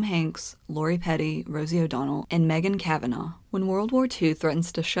 Madonna, Tom Hanks, Lori Petty, Rosie O'Donnell, and Megan Cavanaugh. When World War II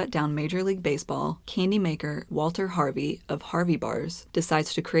threatens to shut down Major League Baseball, candy maker Walter Harvey of Harvey Bars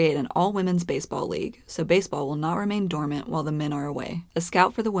decides to create an all-women's baseball league, so baseball will not remain dormant while the men are away. A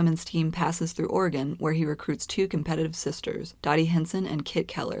scout for the women's team passes through Oregon, where he recruits 2 competitive sisters, Dottie Henson and Kit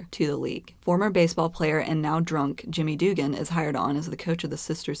Keller, to the league. Former baseball player and now drunk Jimmy Dugan is hired on as the coach of the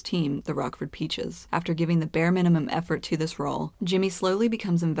sisters' team, the Rockford Peaches. After giving the bare minimum effort to this role, Jimmy slowly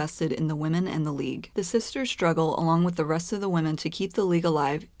becomes invested in the women and the league. The sisters struggle along with the rest of the women to keep the league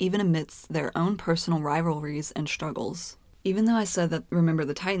alive, even amidst their own personal rivalries and struggles. Even though I said that Remember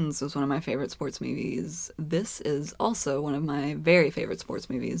the Titans was one of my favorite sports movies, this is also one of my very favorite sports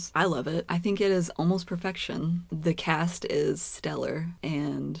movies. I love it. I think it is almost perfection. The cast is stellar,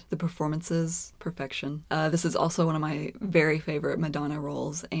 and the performances, perfection. This is also one of my very favorite Madonna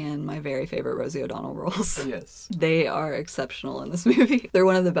roles and my very favorite Rosie O'Donnell roles. Yes. They are exceptional in this movie. They're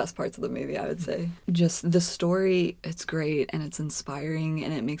one of the best parts of the movie, I would say. Just the story, it's great, and it's inspiring,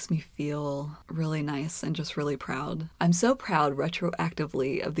 and it makes me feel really nice and just really proud. I'm so so proud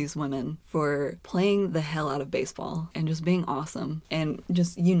retroactively of these women for playing the hell out of baseball and just being awesome and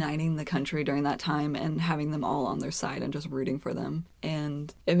just uniting the country during that time and having them all on their side and just rooting for them.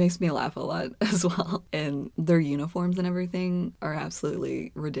 And it makes me laugh a lot as well. And their uniforms and everything are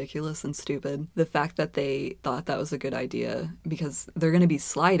absolutely ridiculous and stupid. The fact that they thought that was a good idea because they're going to be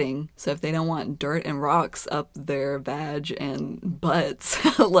sliding. So if they don't want dirt and rocks up their vag and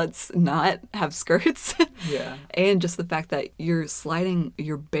butts, let's not have skirts. Yeah. And just the fact that you're sliding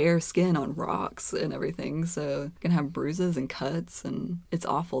your bare skin on rocks and everything. So you're going to have bruises and cuts and it's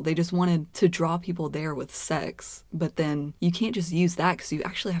awful. They just wanted to draw people there with sex. But then you can't just use that because you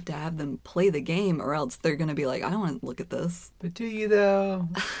actually have to have them play the game or else they're going to be like, I don't want to look at this. But do you though?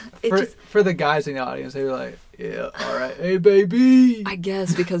 For for the guys in the audience, they were like, yeah, all right, hey baby. I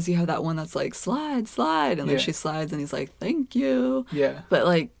guess because you have that one that's like, slide, slide. And then Yeah. she slides and he's like, thank you. Yeah. But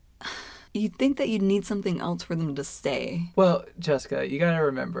like, you'd think that you'd need something else for them to stay. Well, Jessica, you gotta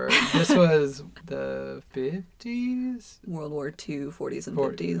remember, this was the 50s? World War II, 40s and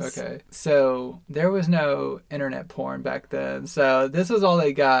 40s. 50s. Okay. So there was no internet porn back then. So this was all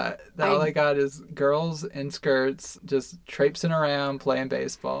they got. All they got is girls in skirts just traipsing around playing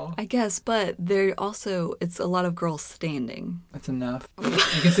baseball. I guess, but they're also, it's a lot of girls standing. That's enough.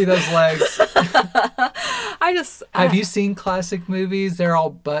 You can see those legs. Have you seen classic movies? They're all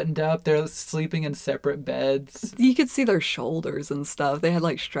buttoned up. They're sleeping in separate beds. You could see their shoulders and stuff. They had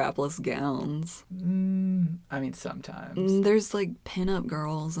like strapless gowns. I mean, sometimes. There's like pinup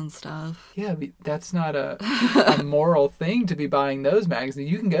girls and stuff. Yeah, but that's not a moral thing to be buying those magazines.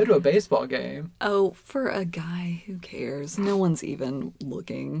 You can go to a baseball game. Oh, for a guy, who cares? No one's even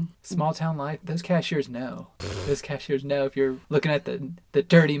looking. Small town life, those cashiers know. Those cashiers know if you're looking at the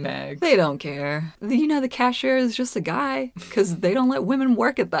dirty mags. They don't care. You know, the cashier is just a guy because they don't let women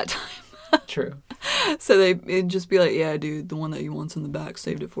work at that time. True. So it'd just be like, yeah, dude, the one that you want's in the back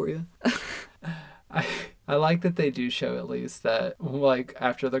saved it for you. I like that they do show at least that, like,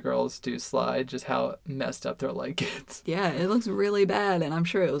 after the girls do slide, just how messed up their leg gets. Yeah, it looks really bad, and I'm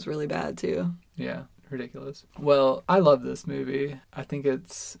sure it was really bad, too. Yeah. Ridiculous. Well, I love this movie. I think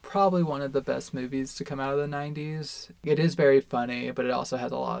it's probably one of the best movies to come out of the 90s. It is very funny, but it also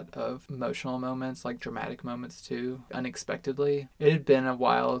has a lot of emotional moments, like dramatic moments too, unexpectedly. It had been a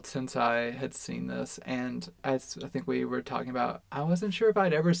while since I had seen this, and as I think we were talking about, I wasn't sure if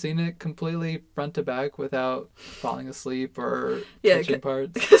I'd ever seen it completely front to back without falling asleep or catching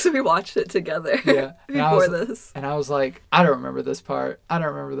parts. Because we watched it together before this. And I was like, I don't remember this part.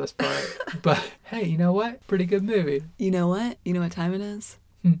 But hey, you know what? Pretty good movie. You know what? You know what time it is?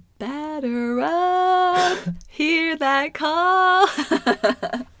 Batter up, hear that call.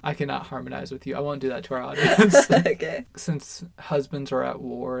 I cannot harmonize with you. I won't do that to our audience. Okay. Since husbands are at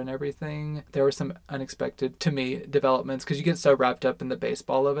war and everything, there were some unexpected, to me, developments because you get so wrapped up in the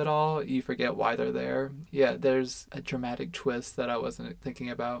baseball of it all, you forget why they're there. Yeah, there's a dramatic twist that I wasn't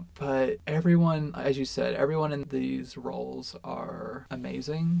thinking about. But everyone, as you said, everyone in these roles are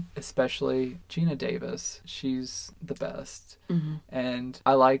amazing, especially Gina Davis. She's the best. Mm-hmm. And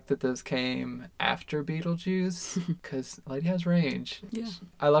I like that this came after Beetlejuice because Lady has range. Yeah.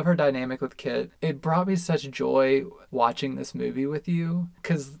 I love her dynamic with Kit. It brought me such joy watching this movie with you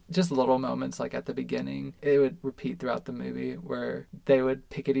because just little moments like at the beginning, it would repeat throughout the movie where they would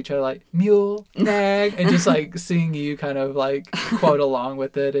pick at each other like mule, nag, and just like seeing you kind of like quote along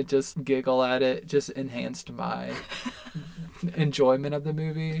with it and just giggle at it just enhanced my enjoyment of the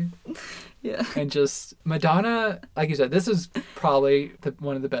movie. Yeah. And just Madonna, like you said, this is probably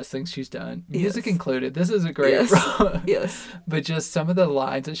one of the best things she's done. Music included. This is a great role. Yes. But just some of the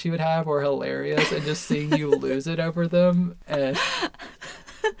lines that she would have were hilarious and just seeing you lose it over them and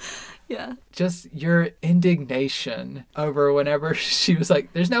yeah. Just your indignation over whenever she was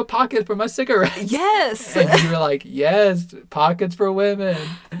like, there's no pocket for my cigarettes. Yes. And you were like, yes, pockets for women.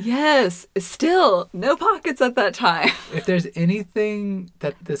 Yes. Still, no pockets at that time. If there's anything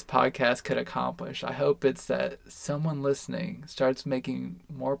that this podcast could accomplish, I hope it's that someone listening starts making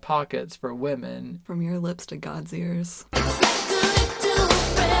more pockets for women. From your lips to God's ears.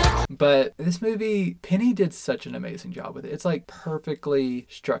 But this movie, Penny did such an amazing job with it. It's like perfectly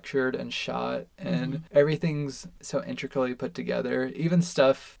structured and shot, and everything's so intricately put together. Even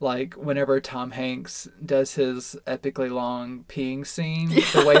stuff like whenever Tom Hanks does his epically long peeing scene,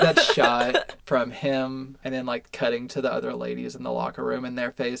 the way that's shot from him and then like cutting to the other ladies in the locker room and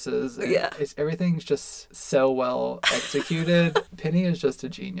their faces. And everything's just so well executed. Penny is just a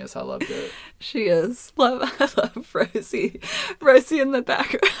genius. I loved it. She is. I love Rosie. Rosie in the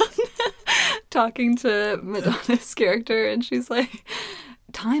background talking to Madonna's character, and she's like,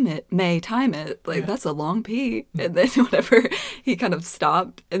 time it, May, time it. Like, that's a long pee. And then whenever he kind of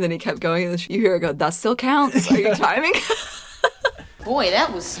stopped and then he kept going, and you hear her go, that still counts. Are you timing? Boy,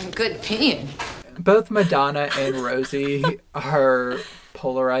 that was some good peeing. Both Madonna and Rosie are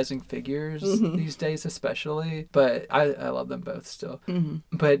polarizing figures these days, especially, but I love them both still.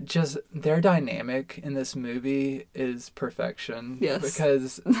 But just their dynamic in this movie is perfection. Yes.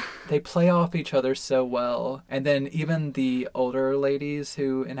 Because they play off each other so well. And then even the older ladies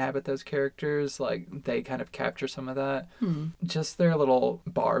who inhabit those characters, like, they kind of capture some of that. Just their little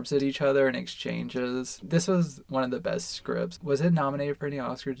barbs at each other and exchanges. This was one of the best scripts. Was it nominated for any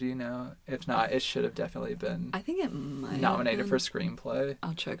Oscars, do you know? If not, it should have definitely been I think it might nominated have for been. screenplay.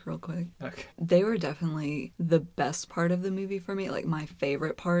 I'll check real quick. Okay. They were definitely the best part of the movie for me, like my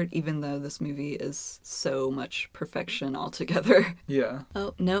favorite part, even though this movie is so much perfection altogether. Yeah.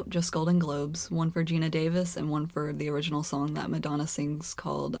 Oh, nope, just Golden Globes. One for Gina Davis and one for the original song that Madonna sings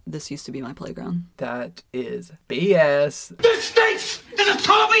called This Used to Be My Playground. That is BS. This stinks! This is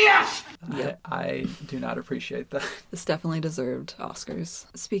total BS! Yep. I do not appreciate that. This definitely deserved Oscars.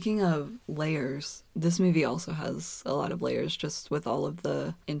 Speaking of layers, this movie also has a lot of layers just with all of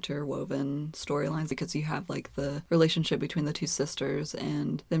the interwoven storylines, because you have like the relationship between the two sisters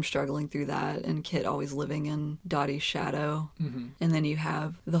and them struggling through that, and Kit always living in Dottie's shadow. And then you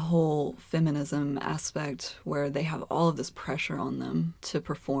have the whole feminism aspect where they have all of this pressure on them to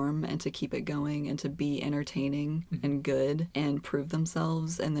perform and to keep it going and to be entertaining and good and prove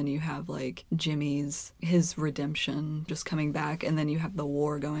themselves. And then you have like his redemption just coming back, and then you have the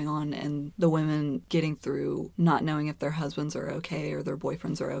war going on and the women getting through not knowing if their husbands are okay or their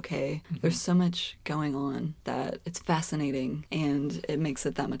boyfriends are okay. There's so much going on that it's fascinating, and it makes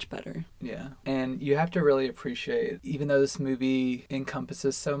it that much better. Yeah. And you have to really appreciate, even though this movie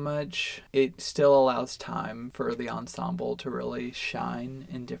encompasses so much, it still allows time for the ensemble to really shine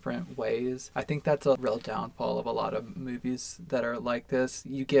in different ways. I think that's a real downfall of a lot of movies that are like this.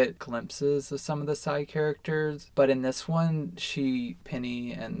 You get glimpses of some of the side characters, but in this one,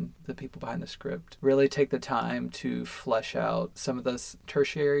 Penny and the people behind the script really take the time to flesh out some of those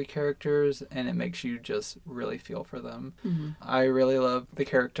tertiary characters, and it makes you just really feel for them. I really love the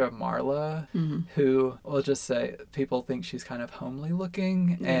character of Marla, who, we'll just say, people think she's kind of homely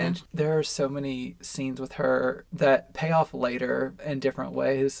looking, and there are so many scenes with her that pay off later in different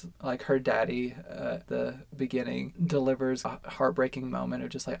ways. Like her daddy at the beginning delivers a heartbreaking moment of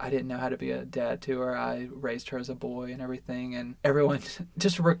just like, I didn't know how to be a dad to her. I raised her as a boy and everything, and everyone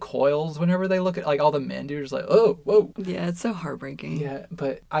just recoils whenever they look at, like, all the men do, just like, oh, whoa. Yeah, it's so heartbreaking. Yeah,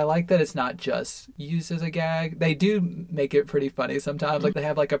 but I like that it's not just used as a gag. They do make it pretty funny sometimes. Like, they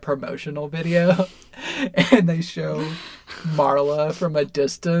have like a promotional video and they show Marla from a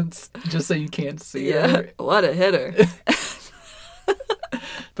distance just so you can't see her. What a hitter.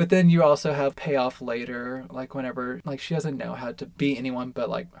 But then you also have payoff later, like whenever, like, she doesn't know how to be anyone but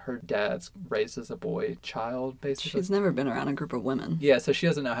like her dad's raised as a boy child, basically. She's never been around a group of women. Yeah, so she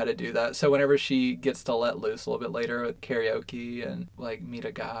doesn't know how to do that. So whenever she gets to let loose a little bit later with karaoke and like meet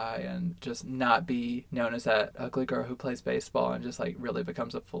a guy and just not be known as that ugly girl who plays baseball and just like really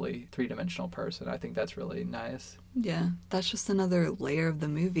becomes a fully three-dimensional person, I think that's really nice. Yeah, that's just another layer of the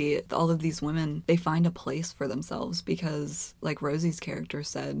movie. All of these women, they find a place for themselves because, like Rosie's character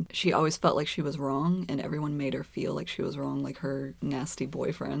said, she always felt like she was wrong, and everyone made her feel like she was wrong, like her nasty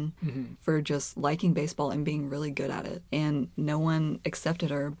boyfriend, for just liking baseball and being really good at it. And no one accepted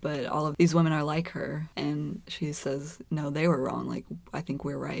her, but all of these women are like her. And she says, no, they were wrong. Like, I think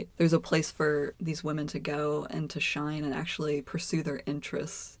we're right. There's a place for these women to go and to shine and actually pursue their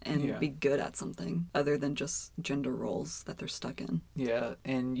interests and be good at something other than just gender roles that they're stuck in. Yeah,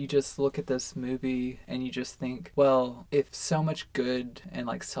 and you just look at this movie and you just think, well, if so much good and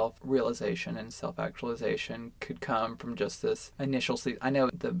like self-realization and self-actualization could come from just this initial season. I know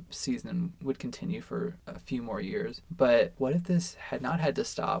the season would continue for a few more years, but what if this had not had to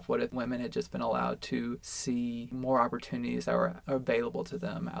stop? What if women had just been allowed to see more opportunities that were available to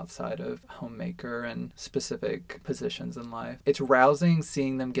them outside of homemaker and specific positions in life? It's rousing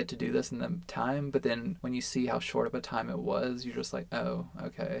seeing them get to do this in the time, but then when you see how short of a time it was, you're just like, oh,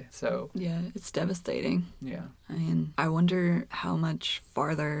 okay. So yeah, it's devastating. Yeah. I mean, I wonder how much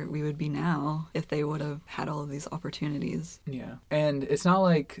farther we would be now if they would have had all of these opportunities. Yeah. And it's not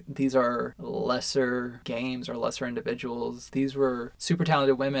like these are lesser games or lesser individuals. These were super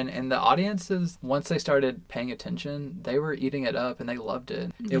talented women, and the audiences, once they started paying attention, they were eating it up and they loved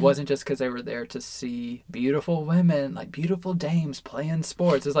it. Yeah. It wasn't just because they were there to see beautiful women, like beautiful dames playing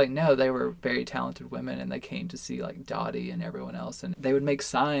sports. It's like, no, they were very talented women and they came to see like Dottie and everyone else, and they would make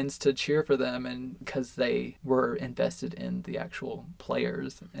signs to cheer for them, and because they were invested in the actual players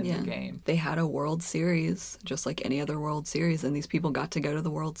players in the game. They had a World Series, just like any other World Series, and these people got to go to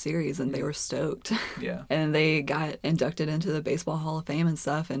the World Series, and they were stoked. Yeah. And they got inducted into the Baseball Hall of Fame and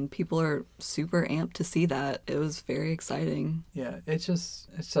stuff, and people are super amped to see that. It was very exciting. Yeah, it's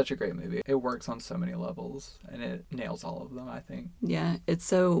such a great movie. It works on so many levels, and it nails all of them, I think. Yeah, it's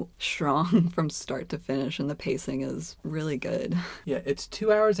so strong from start to finish, and the pacing is really good. Yeah, it's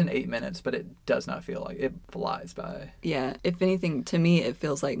 2 hours and 8 minutes, but it does not feel like it flies by. Yeah, if anything, to me, it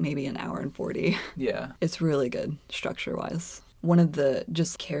feels like maybe an hour and 40. Yeah. It's really good, structure-wise. One of the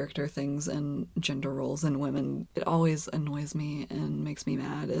just character things and gender roles in women, it always annoys me and makes me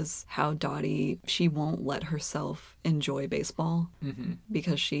mad, is how Dottie, she won't let herself enjoy baseball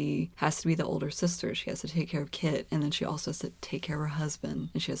because she has to be the older sister. She has to take care of Kit, and then she also has to take care of her husband,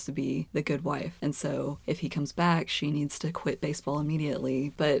 and she has to be the good wife. And so if he comes back, she needs to quit baseball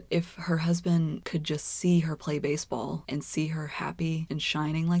immediately. But if her husband could just see her play baseball and see her happy and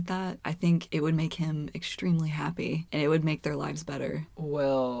shining like that, I think it would make him extremely happy, and it would make their lives better.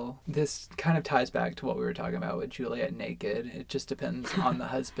 Well, this kind of ties back to what we were talking about with Juliet Naked. It just depends on the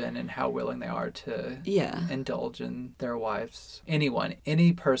husband and how willing they are to indulge in their wives.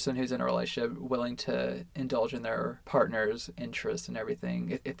 Any person who's in a relationship willing to indulge in their partner's interests and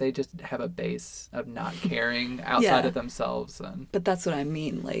everything, if they just have a base of not caring outside of themselves. Then. But that's what I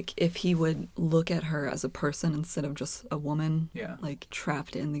mean. Like, if he would look at her as a person instead of just a woman, like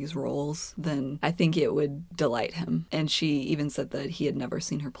trapped in these roles, then I think it would delight him. And she even said that he had never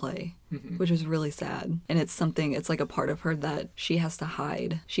seen her play, which is really sad. And it's like a part of her that she has to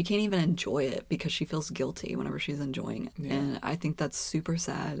hide. She can't even enjoy it because she feels guilty whenever she's enjoying it. Yeah. And I think that's super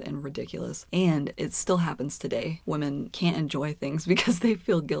sad and ridiculous. And it still happens today. Women can't enjoy things because they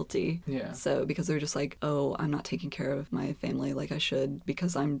feel guilty. Yeah. So because they're just like, oh, I'm not taking care of my family like I should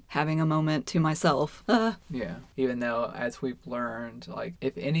because I'm having a moment to myself. Yeah. Even though, as we've learned, like,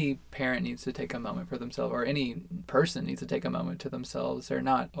 if any parent needs to take a moment for themselves, or any person needs to take a moment to themselves, they're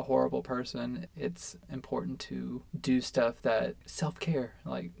not a horrible person. It's important to do stuff that self-care,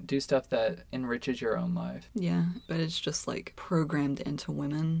 like do stuff that enriches your own life. Yeah, but it's just like programmed into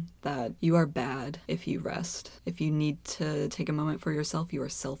women that you are bad if you rest. If you need to take a moment for yourself, you are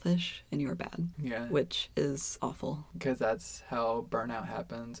selfish and you are bad. Yeah. Which is awful. Because that's how burnout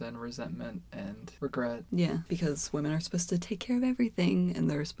happens, and resentment and regret. Yeah, because women are supposed to take care of everything and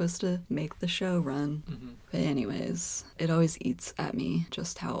they're supposed to make the show run. But anyways, it always eats at me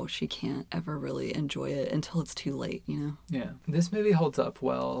just how she can't ever really enjoy it until it's too late, you know? Yeah. This movie holds up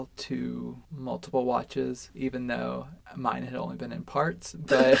well to multiple watches, even though mine had only been in parts.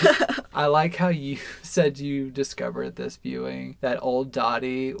 But I like how you said you discovered this viewing that old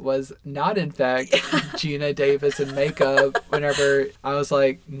Dottie was not, in fact, Gina Davis in makeup. Whenever I was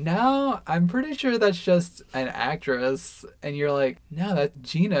like, no, I'm pretty sure that's just an actress. And you're like, no, that's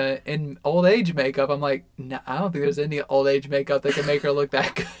Gina in old age makeup. I'm like, no, I don't think there's any old age makeup that can make her look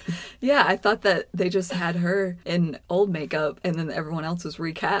that good. Yeah, I thought that they just had her in old makeup and then everyone else was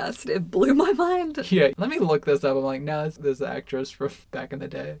recast. It blew my mind. Yeah, let me look this up. I'm like, no, it's this actress from back in the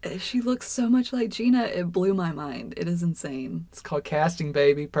day. She looks so much like Gina. It blew my mind. It is insane. It's called casting,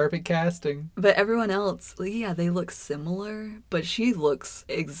 baby. Perfect casting. But everyone else, yeah, they look similar, but she looks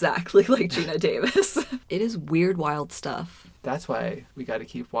exactly like Gina Davis. It is weird, wild stuff. That's why we got to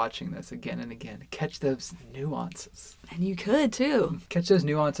keep watching this again and again to catch those nuances. And you could, too. Catch those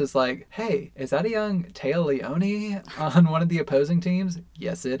nuances like, hey, is that a young Téa Leoni on one of the opposing teams?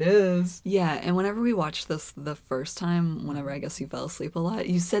 Yes, it is. Yeah, and whenever we watched this the first time, whenever I guess you fell asleep a lot,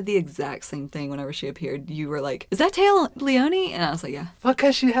 you said the exact same thing whenever she appeared. You were like, is that Téa Leoni? And I was like, yeah. Well,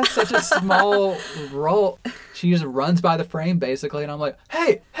 because she has such a small role. She just runs by the frame, basically, and I'm like,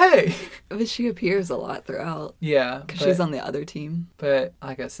 hey! But she appears a lot throughout. Yeah. Because she's on the other team. But,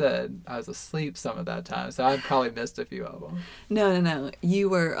 like I said, I was asleep some of that time, so I probably missed a few of them. No. You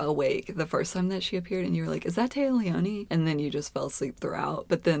were awake the first time that she appeared, and you were like, is that Téa Leoni? And then you just fell asleep throughout.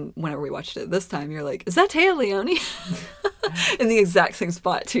 But then whenever we watched it this time, you're like, is that Téa Leoni? In the exact same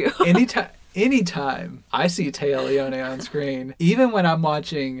spot, too. Anytime I see Téa Leoni on screen, even when I'm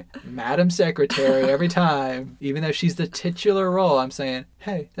watching Madam Secretary every time, even though she's the titular role, I'm saying,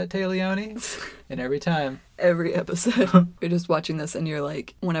 hey, is that Téa Leoni? And every time. Every episode. You're just watching this and you're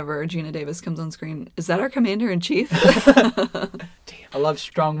like, whenever Gina Davis comes on screen, is that our Commander-in-Chief? Damn, I love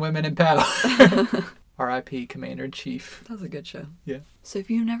strong women in power. R.I.P. Commander-in-Chief. That was a good show. Yeah. So if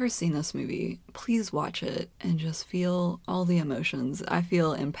you've never seen this movie, please watch it and just feel all the emotions. I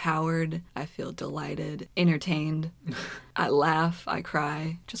feel empowered. I feel delighted, entertained. I laugh. I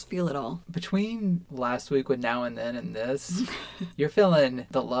cry. Just feel it all. Between last week with Now and Then and this, you're feeling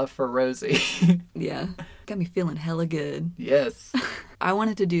the love for Rosie. Yeah. Got me feeling hella good. Yes. I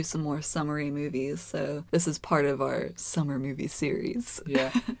wanted to do some more summery movies, so this is part of our summer movie series.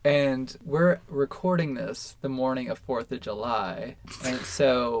 Yeah. And we're recording this the morning of 4th of July. And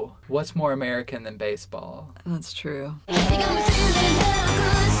so, what's more American than baseball? That's true.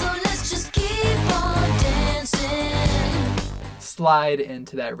 Slide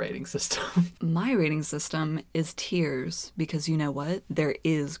into that rating system. My rating system is tears because you know what? There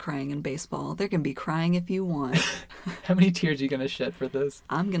is crying in baseball. There can be crying if you want. How many tears are you going to shed for this?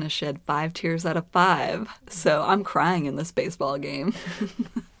 I'm going to shed 5 tears out of 5. So I'm crying in this baseball game.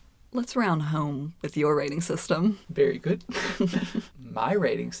 Let's round home with your rating system. Very good. My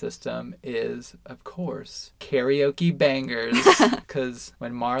rating system is, of course, karaoke bangers. Because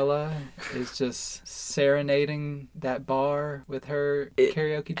when Marla is just serenading that bar with her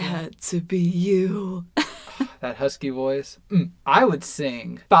karaoke jam, had to be you. that husky voice, I would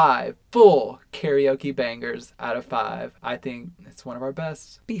sing 5 full karaoke bangers out of 5. I think it's one of our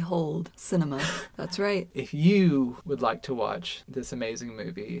best. Behold, cinema. That's right. If you would like to watch this amazing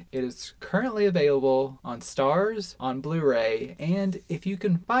movie, it is currently available on Starz, on Blu-ray, and if you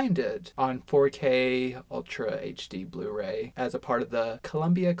can find it on 4K Ultra HD Blu-ray as a part of the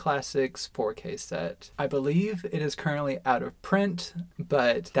Columbia Classics 4K set. I believe it is currently out of print,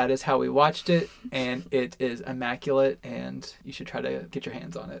 but that is how we watched it, and it is immaculate, and you should try to get your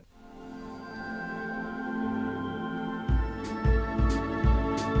hands on it.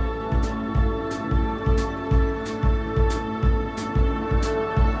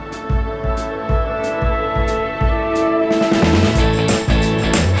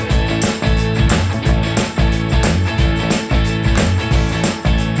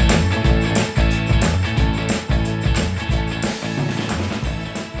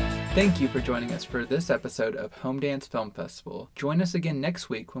 Thank you for joining us for this episode of Home Dance Film Festival. Join us again next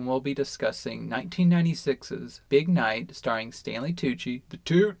week when we'll be discussing 1996's Big Night, starring Stanley Tucci, the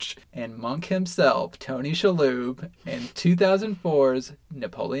Tooch, and Monk himself, Tony Shalhoub, and 2004's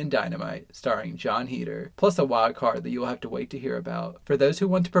Napoleon Dynamite, starring John Heder, plus a wild card that you'll have to wait to hear about. For those who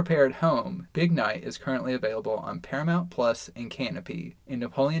want to prepare at home, Big Night is currently available on Paramount Plus and Canopy, and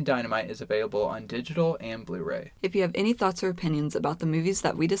Napoleon Dynamite is available on digital and Blu-ray. If you have any thoughts or opinions about the movies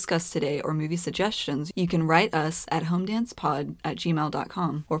that we discussed today or movie suggestions, you can write us at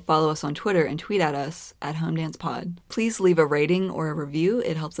homedancepod@gmail.com or follow us on Twitter and tweet at us at homedancepod. Please leave a rating or a review.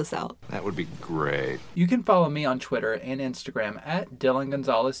 It helps us out. That would be great. You can follow me on Twitter and Instagram at Dylan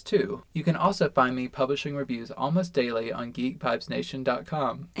Gonzalez 2. You can also find me publishing reviews almost daily on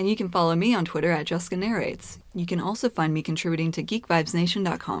geekvibesnation.com. And you can follow me on Twitter at Jessica Narrates. You can also find me contributing to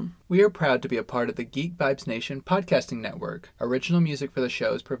geekvibesnation.com. We are proud to be a part of the Geek Vibes Nation podcasting network. Original music for the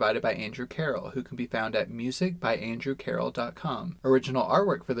show is provided by Andrew Carroll, who can be found at musicbyandrewcarroll.com. Original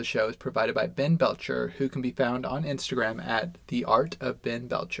artwork for the show is provided by Ben Belcher, who can be found on Instagram at The Art of Ben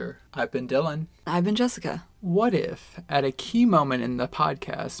Belcher. I've been Dylan. I've been Jessica. What if, at a key moment in the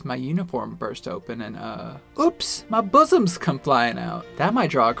podcast, my uniform burst open and, oops, my bosoms come flying out? That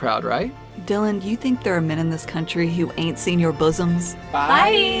might draw a crowd, right? Dylan, do you think there are men in this country who ain't seen your bosoms?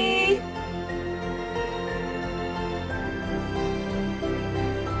 Bye!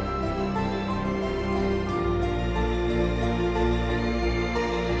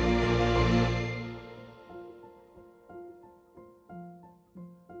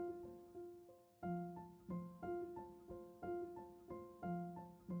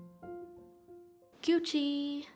 Gucci.